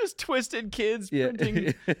animals? Just twisted kids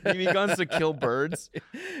printing BB guns to kill birds.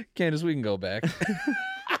 Candace, we can go back.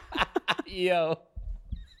 Yo.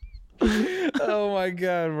 Oh my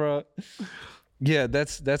God, bro. Yeah,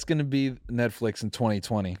 that's going to be Netflix in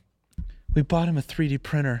 2020. We bought him a 3D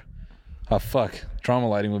printer. Oh, fuck. Trauma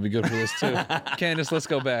lighting would be good for this, too. Candace, let's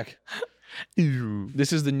go back.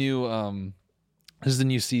 This is the new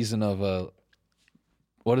season of,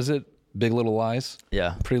 what is it? Big Little Lies?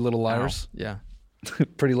 Yeah. Pretty Little Liars? Ow. Yeah.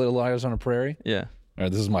 Pretty Little Liars on a Prairie? Yeah. All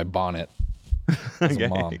right, this is my bonnet. As a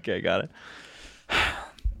mom. Okay, got it.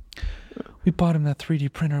 We bought him that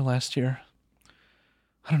 3D printer last year.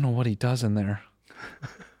 I don't know what he does in there.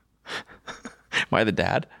 Am I the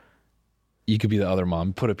dad? You could be the other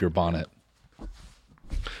mom. Put up your bonnet.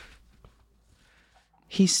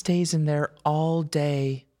 He stays in there all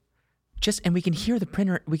day. And we can hear the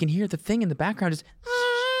printer. We can hear the thing in the background. Just,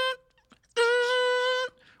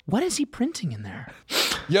 what is he printing in there?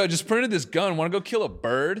 Yo, just printed this gun. Want to go kill a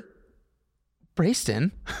bird?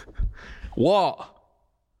 Brayston? What?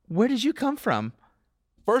 Where did you come from?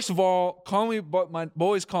 First of all, call me, but my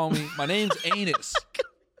boys call me. My name's Anus.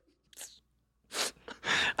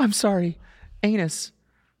 I'm sorry. Anus.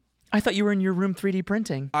 I thought you were in your room 3D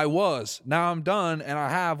printing. I was. Now I'm done, and I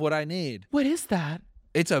have what I need. What is that?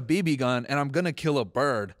 It's a BB gun, and I'm going to kill a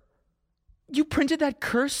bird. You printed that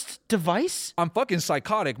cursed device? I'm fucking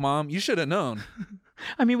psychotic, Mom. You should have known.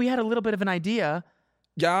 I mean, we had a little bit of an idea.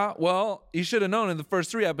 Yeah, well, you should have known in the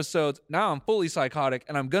first 3 episodes. Now I'm fully psychotic,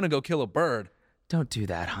 and I'm going to go kill a bird. Don't do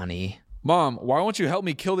that, honey. Mom, why won't you help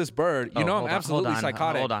me kill this bird? You know I'm absolutely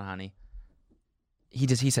psychotic. Hold on, honey. He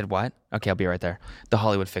said what? Okay, I'll be right there. The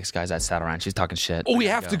Hollywood Fix guys that sat around. She's talking shit. Oh, we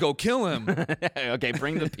have to go kill him. Okay,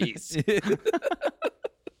 bring the piece.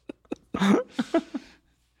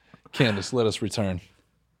 Candace, let us return.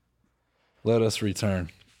 Let us return.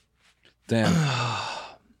 Damn.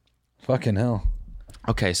 Fucking hell.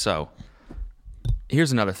 Okay, so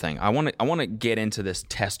here's another thing. I want to get into this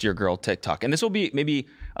test your girl TikTok, and this will be maybe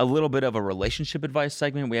a little bit of a relationship advice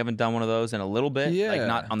segment. We haven't done one of those in a little bit, like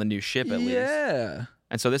not on the new ship at least. Yeah.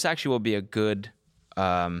 And so this actually will be a good.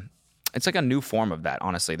 It's like a new form of that.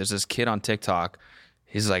 Honestly, there's this kid on TikTok.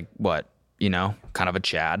 He's like what, kind of a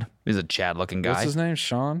Chad. He's a Chad-looking guy. What's his name?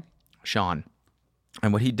 Sean.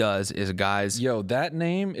 And what he does is guys. Yo, that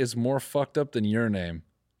name is more fucked up than your name.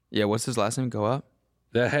 Yeah, what's his last name? Go up.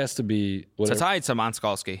 That has to be Satai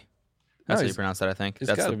Samanskalski. That's how you pronounce that, I think.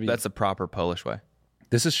 That's the proper Polish way.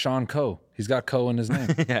 This is Sean Coe. He's got Coe in his name.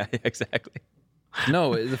 Yeah, exactly.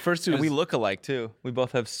 No, the first two. And we look alike too. We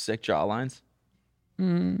both have sick jawlines.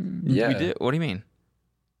 Yeah, we do. What do you mean?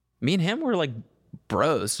 Me and him were like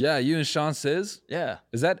bros. Yeah, you and Sean Sizz? Yeah.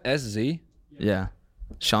 Is that SZ? Yeah.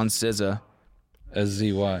 Sean SZA.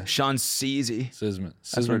 SZY. Sean Ceasy. Sisman.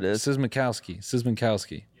 That's what it is.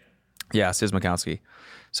 Sismankowski. Yeah, Sismakowski.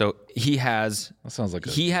 So he has. That sounds like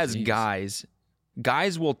he has guys.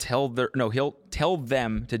 Guys will tell he'll tell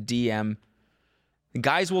them to DM.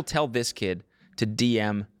 Guys will tell this kid to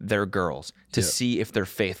DM their girls to see if they're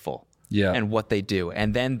faithful. Yeah. And what they do.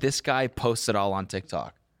 And then this guy posts it all on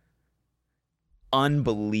TikTok.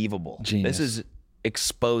 Unbelievable. Genius. This is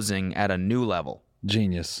exposing at a new level.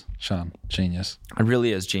 Genius, Sean. Genius. It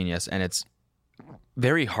really is genius. And it's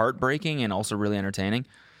very heartbreaking and also really entertaining.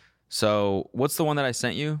 So what's the one that I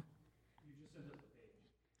sent you?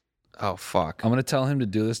 Oh, fuck. I'm going to tell him to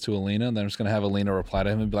do this to Alina, and then I'm just going to have Alina reply to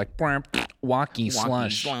him and be like, walkie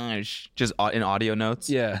slush. Just in audio notes?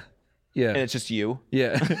 Yeah. Yeah. And it's just you?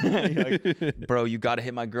 Yeah. You're like, bro, you got to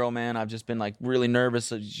hit my girl, man. I've just been like really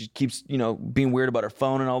nervous. She keeps, being weird about her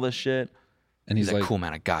phone and all this shit. And he's like, cool,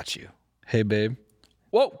 man, I got you. Hey, babe.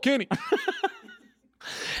 Whoa, Kenny.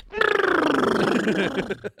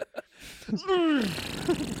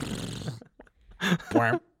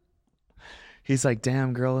 He's like,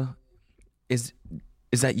 damn, girl, is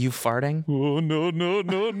that you farting? Oh, no.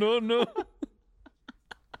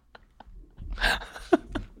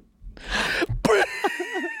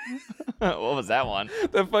 What was that one?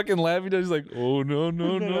 That fucking laugh he does. He's like, oh, no.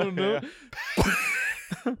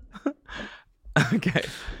 Okay.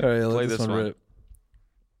 All right, Play let this this one one. rip.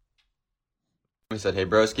 He said, hey,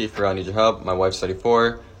 broski, for I need your help. My wife's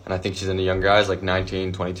 34, and I think she's into young guys like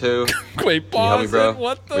 19, 22. Wait, Can you help me, pause bro? it.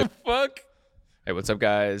 What the fuck? Hey, what's up,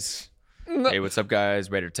 guys? Hey, what's up,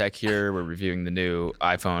 guys? Raider Tech here. We're reviewing the new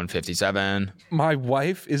iPhone 57. My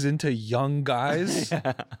wife is into young guys.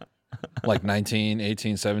 Like 19,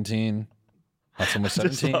 18, 17. Not so much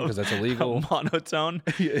 17 because that's illegal. Monotone.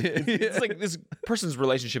 It's like this person's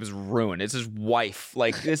relationship is ruined. It's his wife.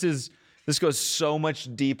 Like this goes so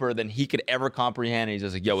much deeper than he could ever comprehend. And he's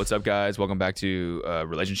just like, yo, what's up, guys? Welcome back to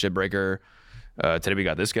Relationship Breaker. Today we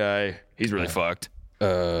got this guy. He's really fucked.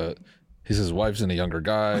 He says his wife's into younger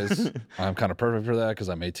guys. I'm kind of perfect for that because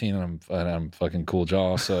I'm 18 and I'm fucking cool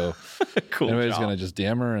jaw. So Cool anybody's jaw. gonna just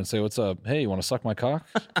DM her and say, "What's up? Hey, you want to suck my cock?"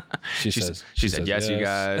 She says, yes, you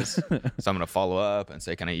guys. So I'm gonna follow up and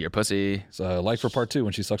say, can I eat your pussy? So like for part 2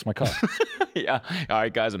 when she sucks my cock. Yeah. All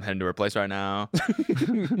right, guys. I'm heading to her place right now.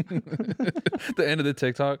 The end of the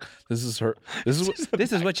TikTok. This is her.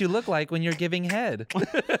 This is what you look like when you're giving head.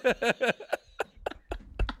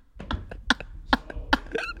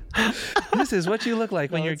 This is what you look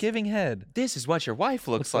like when you're giving head. This is what your wife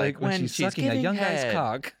looks like when she's sucking a giving young head. guy's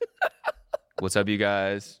cock. What's up, you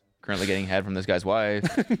guys? Currently getting head from this guy's wife.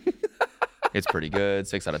 It's pretty good.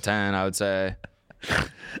 6 out of 10, I would say.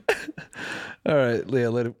 All right,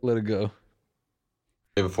 Leah, let it go.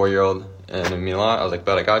 I have a 4-year-old, and it mean a lot. I was like,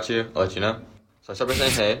 bet I got you. I'll let you know. So I started by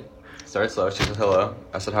saying, hey. Started slow. She said, hello.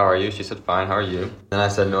 I said, how are you? She said, fine. How are you? Then I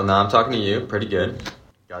said, no, now I'm talking to you. Pretty good.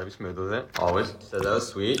 Gotta be smooth with it. Always. She said, that was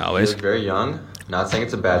sweet. Always. You look very young. Not saying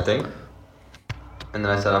it's a bad thing. And then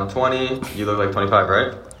I said, I'm 20. You look like 25,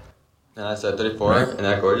 right? And I said, 34. And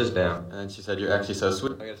that gorgeous, damn. And then she said, you're actually so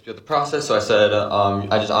sweet. I gotta speed up the process. So I said,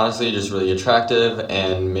 I just honestly just really attractive,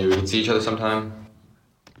 and maybe we could see each other sometime.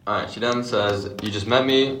 Alright, she then says, you just met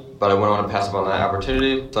me, but I wouldn't want to pass up on that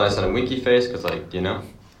opportunity. So I sent a winky face, because Then I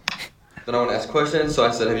want to ask questions, so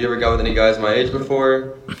I said, have you ever got with any guys my age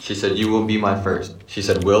before? She said, you will be my first. She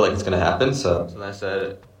said, will, like it's going to happen, so then I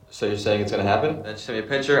said, so you're saying it's going to happen? Then she sent me a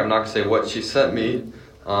picture. I'm not going to say what she sent me,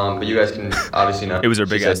 but you guys can obviously know. It was her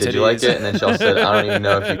big ass titties. Did you like it? And then she also said, I don't even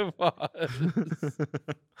know if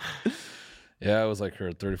you... Yeah, it was like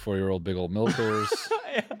her 34-year-old big old milkers.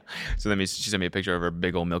 So then she sent me a picture of her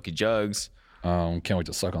big old milky jugs. Can't wait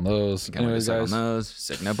to suck on those. Can't wait to suck on those.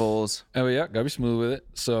 Sick nipples. Anyway, yeah, gotta be smooth with it.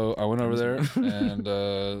 So I went over there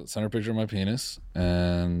and sent her a picture of my penis.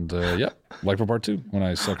 And like for part 2 when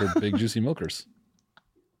I suck her big juicy milkers.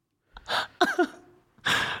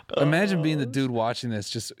 Imagine being the dude watching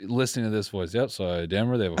this, just listening to this voice. Yep, so I damn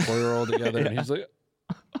her, they have a 4-year-old together. And he's like,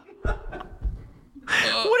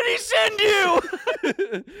 What did he send you?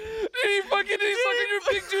 Did he suck on your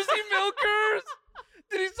big juicy milkers?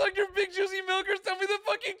 Did he suck your big juicy milkers? Tell me the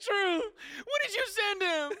fucking truth. What did you send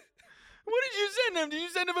him? What did you send him? Did you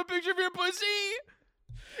send him a picture of your pussy?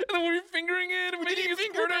 And then were you fingering it? Did he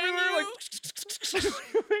finger bang you?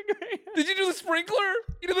 Did you do the sprinkler?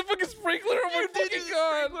 You did the fucking sprinkler? Oh my fucking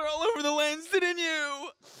god! Sprinkler all over the lens, didn't you?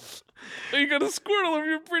 Oh, you got a squirt all over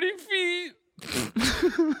your pretty feet.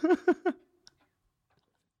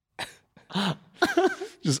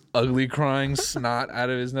 Just ugly crying snot out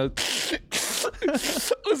of his nose.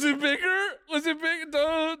 Was it bigger? Was it big?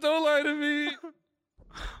 Don't lie to me.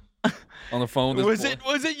 On the phone with Was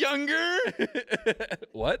it younger?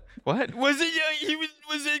 What? What? Was it young?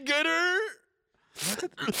 Was it gooder?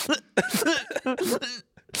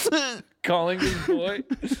 Calling his boy,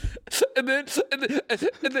 and then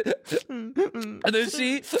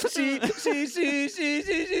she sucked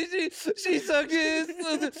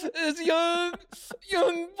his young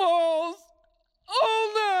balls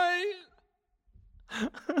all night.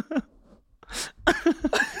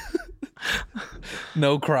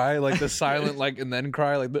 No cry, like the silent, like, and then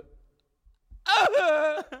cry, like the.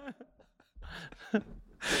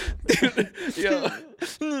 Dude, yo,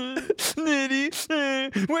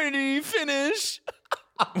 where did he finish?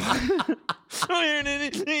 Where did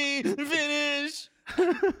he finish?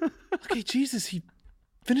 Okay, Jesus, he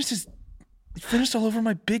finished all over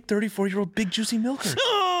my big 34-year-old big juicy milker.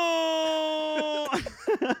 Oh!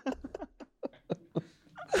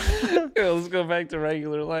 Yo, let's go back to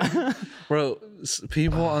regular life, bro.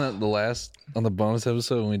 People on the bonus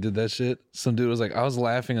episode when we did that shit, some dude was like, I was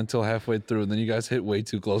laughing until halfway through, and then you guys hit way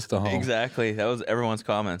too close to home. Exactly. That was everyone's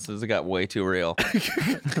comments. This got way too real.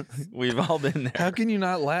 We've all been there. How can you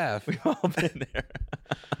not laugh? We've all been there.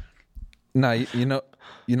 Nah, you know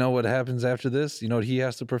what happens after this? You know what he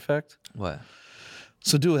has to perfect? What?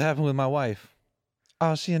 So, dude, what happened with my wife?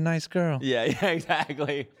 Oh, she a nice girl. Yeah,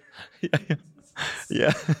 exactly.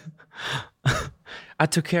 Yeah. I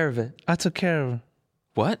took care of it. I took care of her.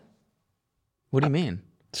 What? What do you mean?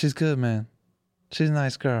 She's good, man. She's a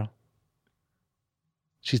nice girl.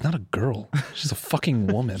 She's not a girl. She's a fucking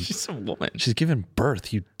woman. She's a woman. She's giving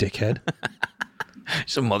birth, you dickhead.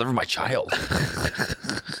 She's the mother of my child.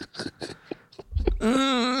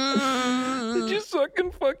 Did you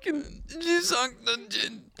sucking fucking... Did you suck the...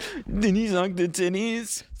 Did he suck the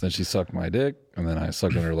titties? Then she sucked my dick, and then I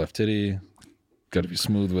sucked on her left titty. Got to be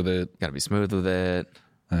smooth with it. Got to be smooth with it.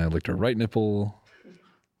 I licked her right nipple.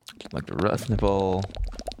 Licked her left nipple.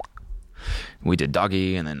 We did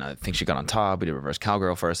doggy, and then I think she got on top. We did reverse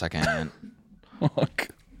cowgirl for a second. Fuck.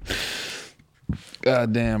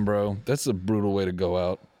 God damn, bro. That's a brutal way to go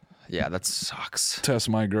out. Yeah, that sucks. Test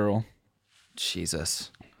my girl.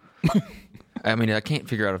 Jesus. I mean, I can't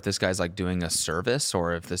figure out if this guy's like doing a service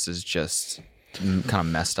or if this is just kind of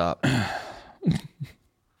messed up.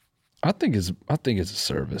 I think it's a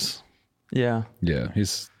service. Yeah. Yeah,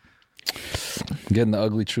 he's getting the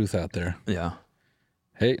ugly truth out there. Yeah.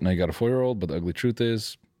 Hey, now you got a 4-year-old, but the ugly truth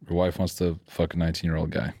is your wife wants to fuck a 19-year-old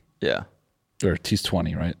guy. Yeah. Or he's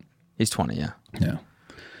 20, right? He's 20, yeah. Yeah.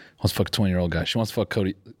 Wants to fuck a 20-year-old guy. She wants to fuck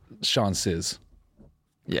Sean Sizz.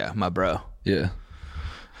 Yeah, my bro. Yeah.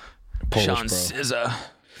 Polish Sean bro. Sizza.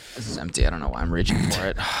 This is empty. I don't know why I'm reaching for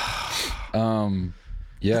it.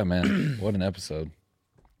 Yeah, man. What an episode.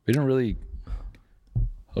 We didn't really...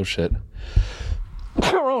 Oh, shit.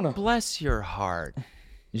 Corona. Bless your heart. Did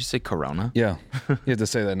you say Corona? Yeah. You have to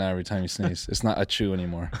say that now every time you sneeze. It's not achoo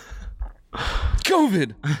anymore.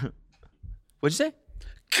 COVID. What'd you say?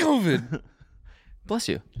 COVID. Bless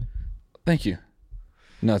you. Thank you.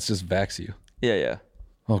 No, it's just vax you. Yeah, yeah.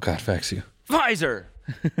 Oh, God, vax you. Pfizer.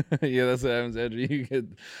 Yeah, that's what happens after you get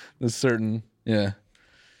the certain... Yeah.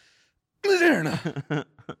 Moderna.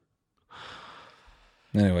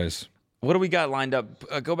 Anyways. What do we got lined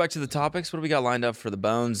up? Go back to the topics. What do we got lined up for the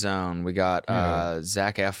Bone Zone? We got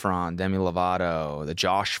Zac Efron, Demi Lovato, the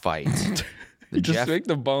Josh fight. You just make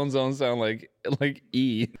the Bone Zone sound like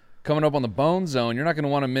E. Coming up on the Bone Zone, you're not going to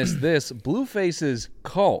want to miss this. Blueface's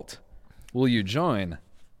cult. Will you join?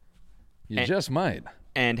 You just might.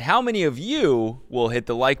 And how many of you will hit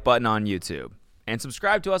the like button on YouTube? And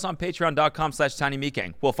subscribe to us on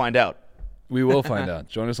patreon.com/tinymeeking. We'll find out. We will find out.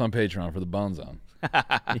 Join us on Patreon for the Bone Zone.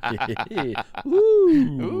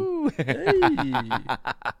 Woo. Ooh. Hey.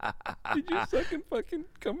 Did you suck and fucking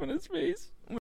come in his face?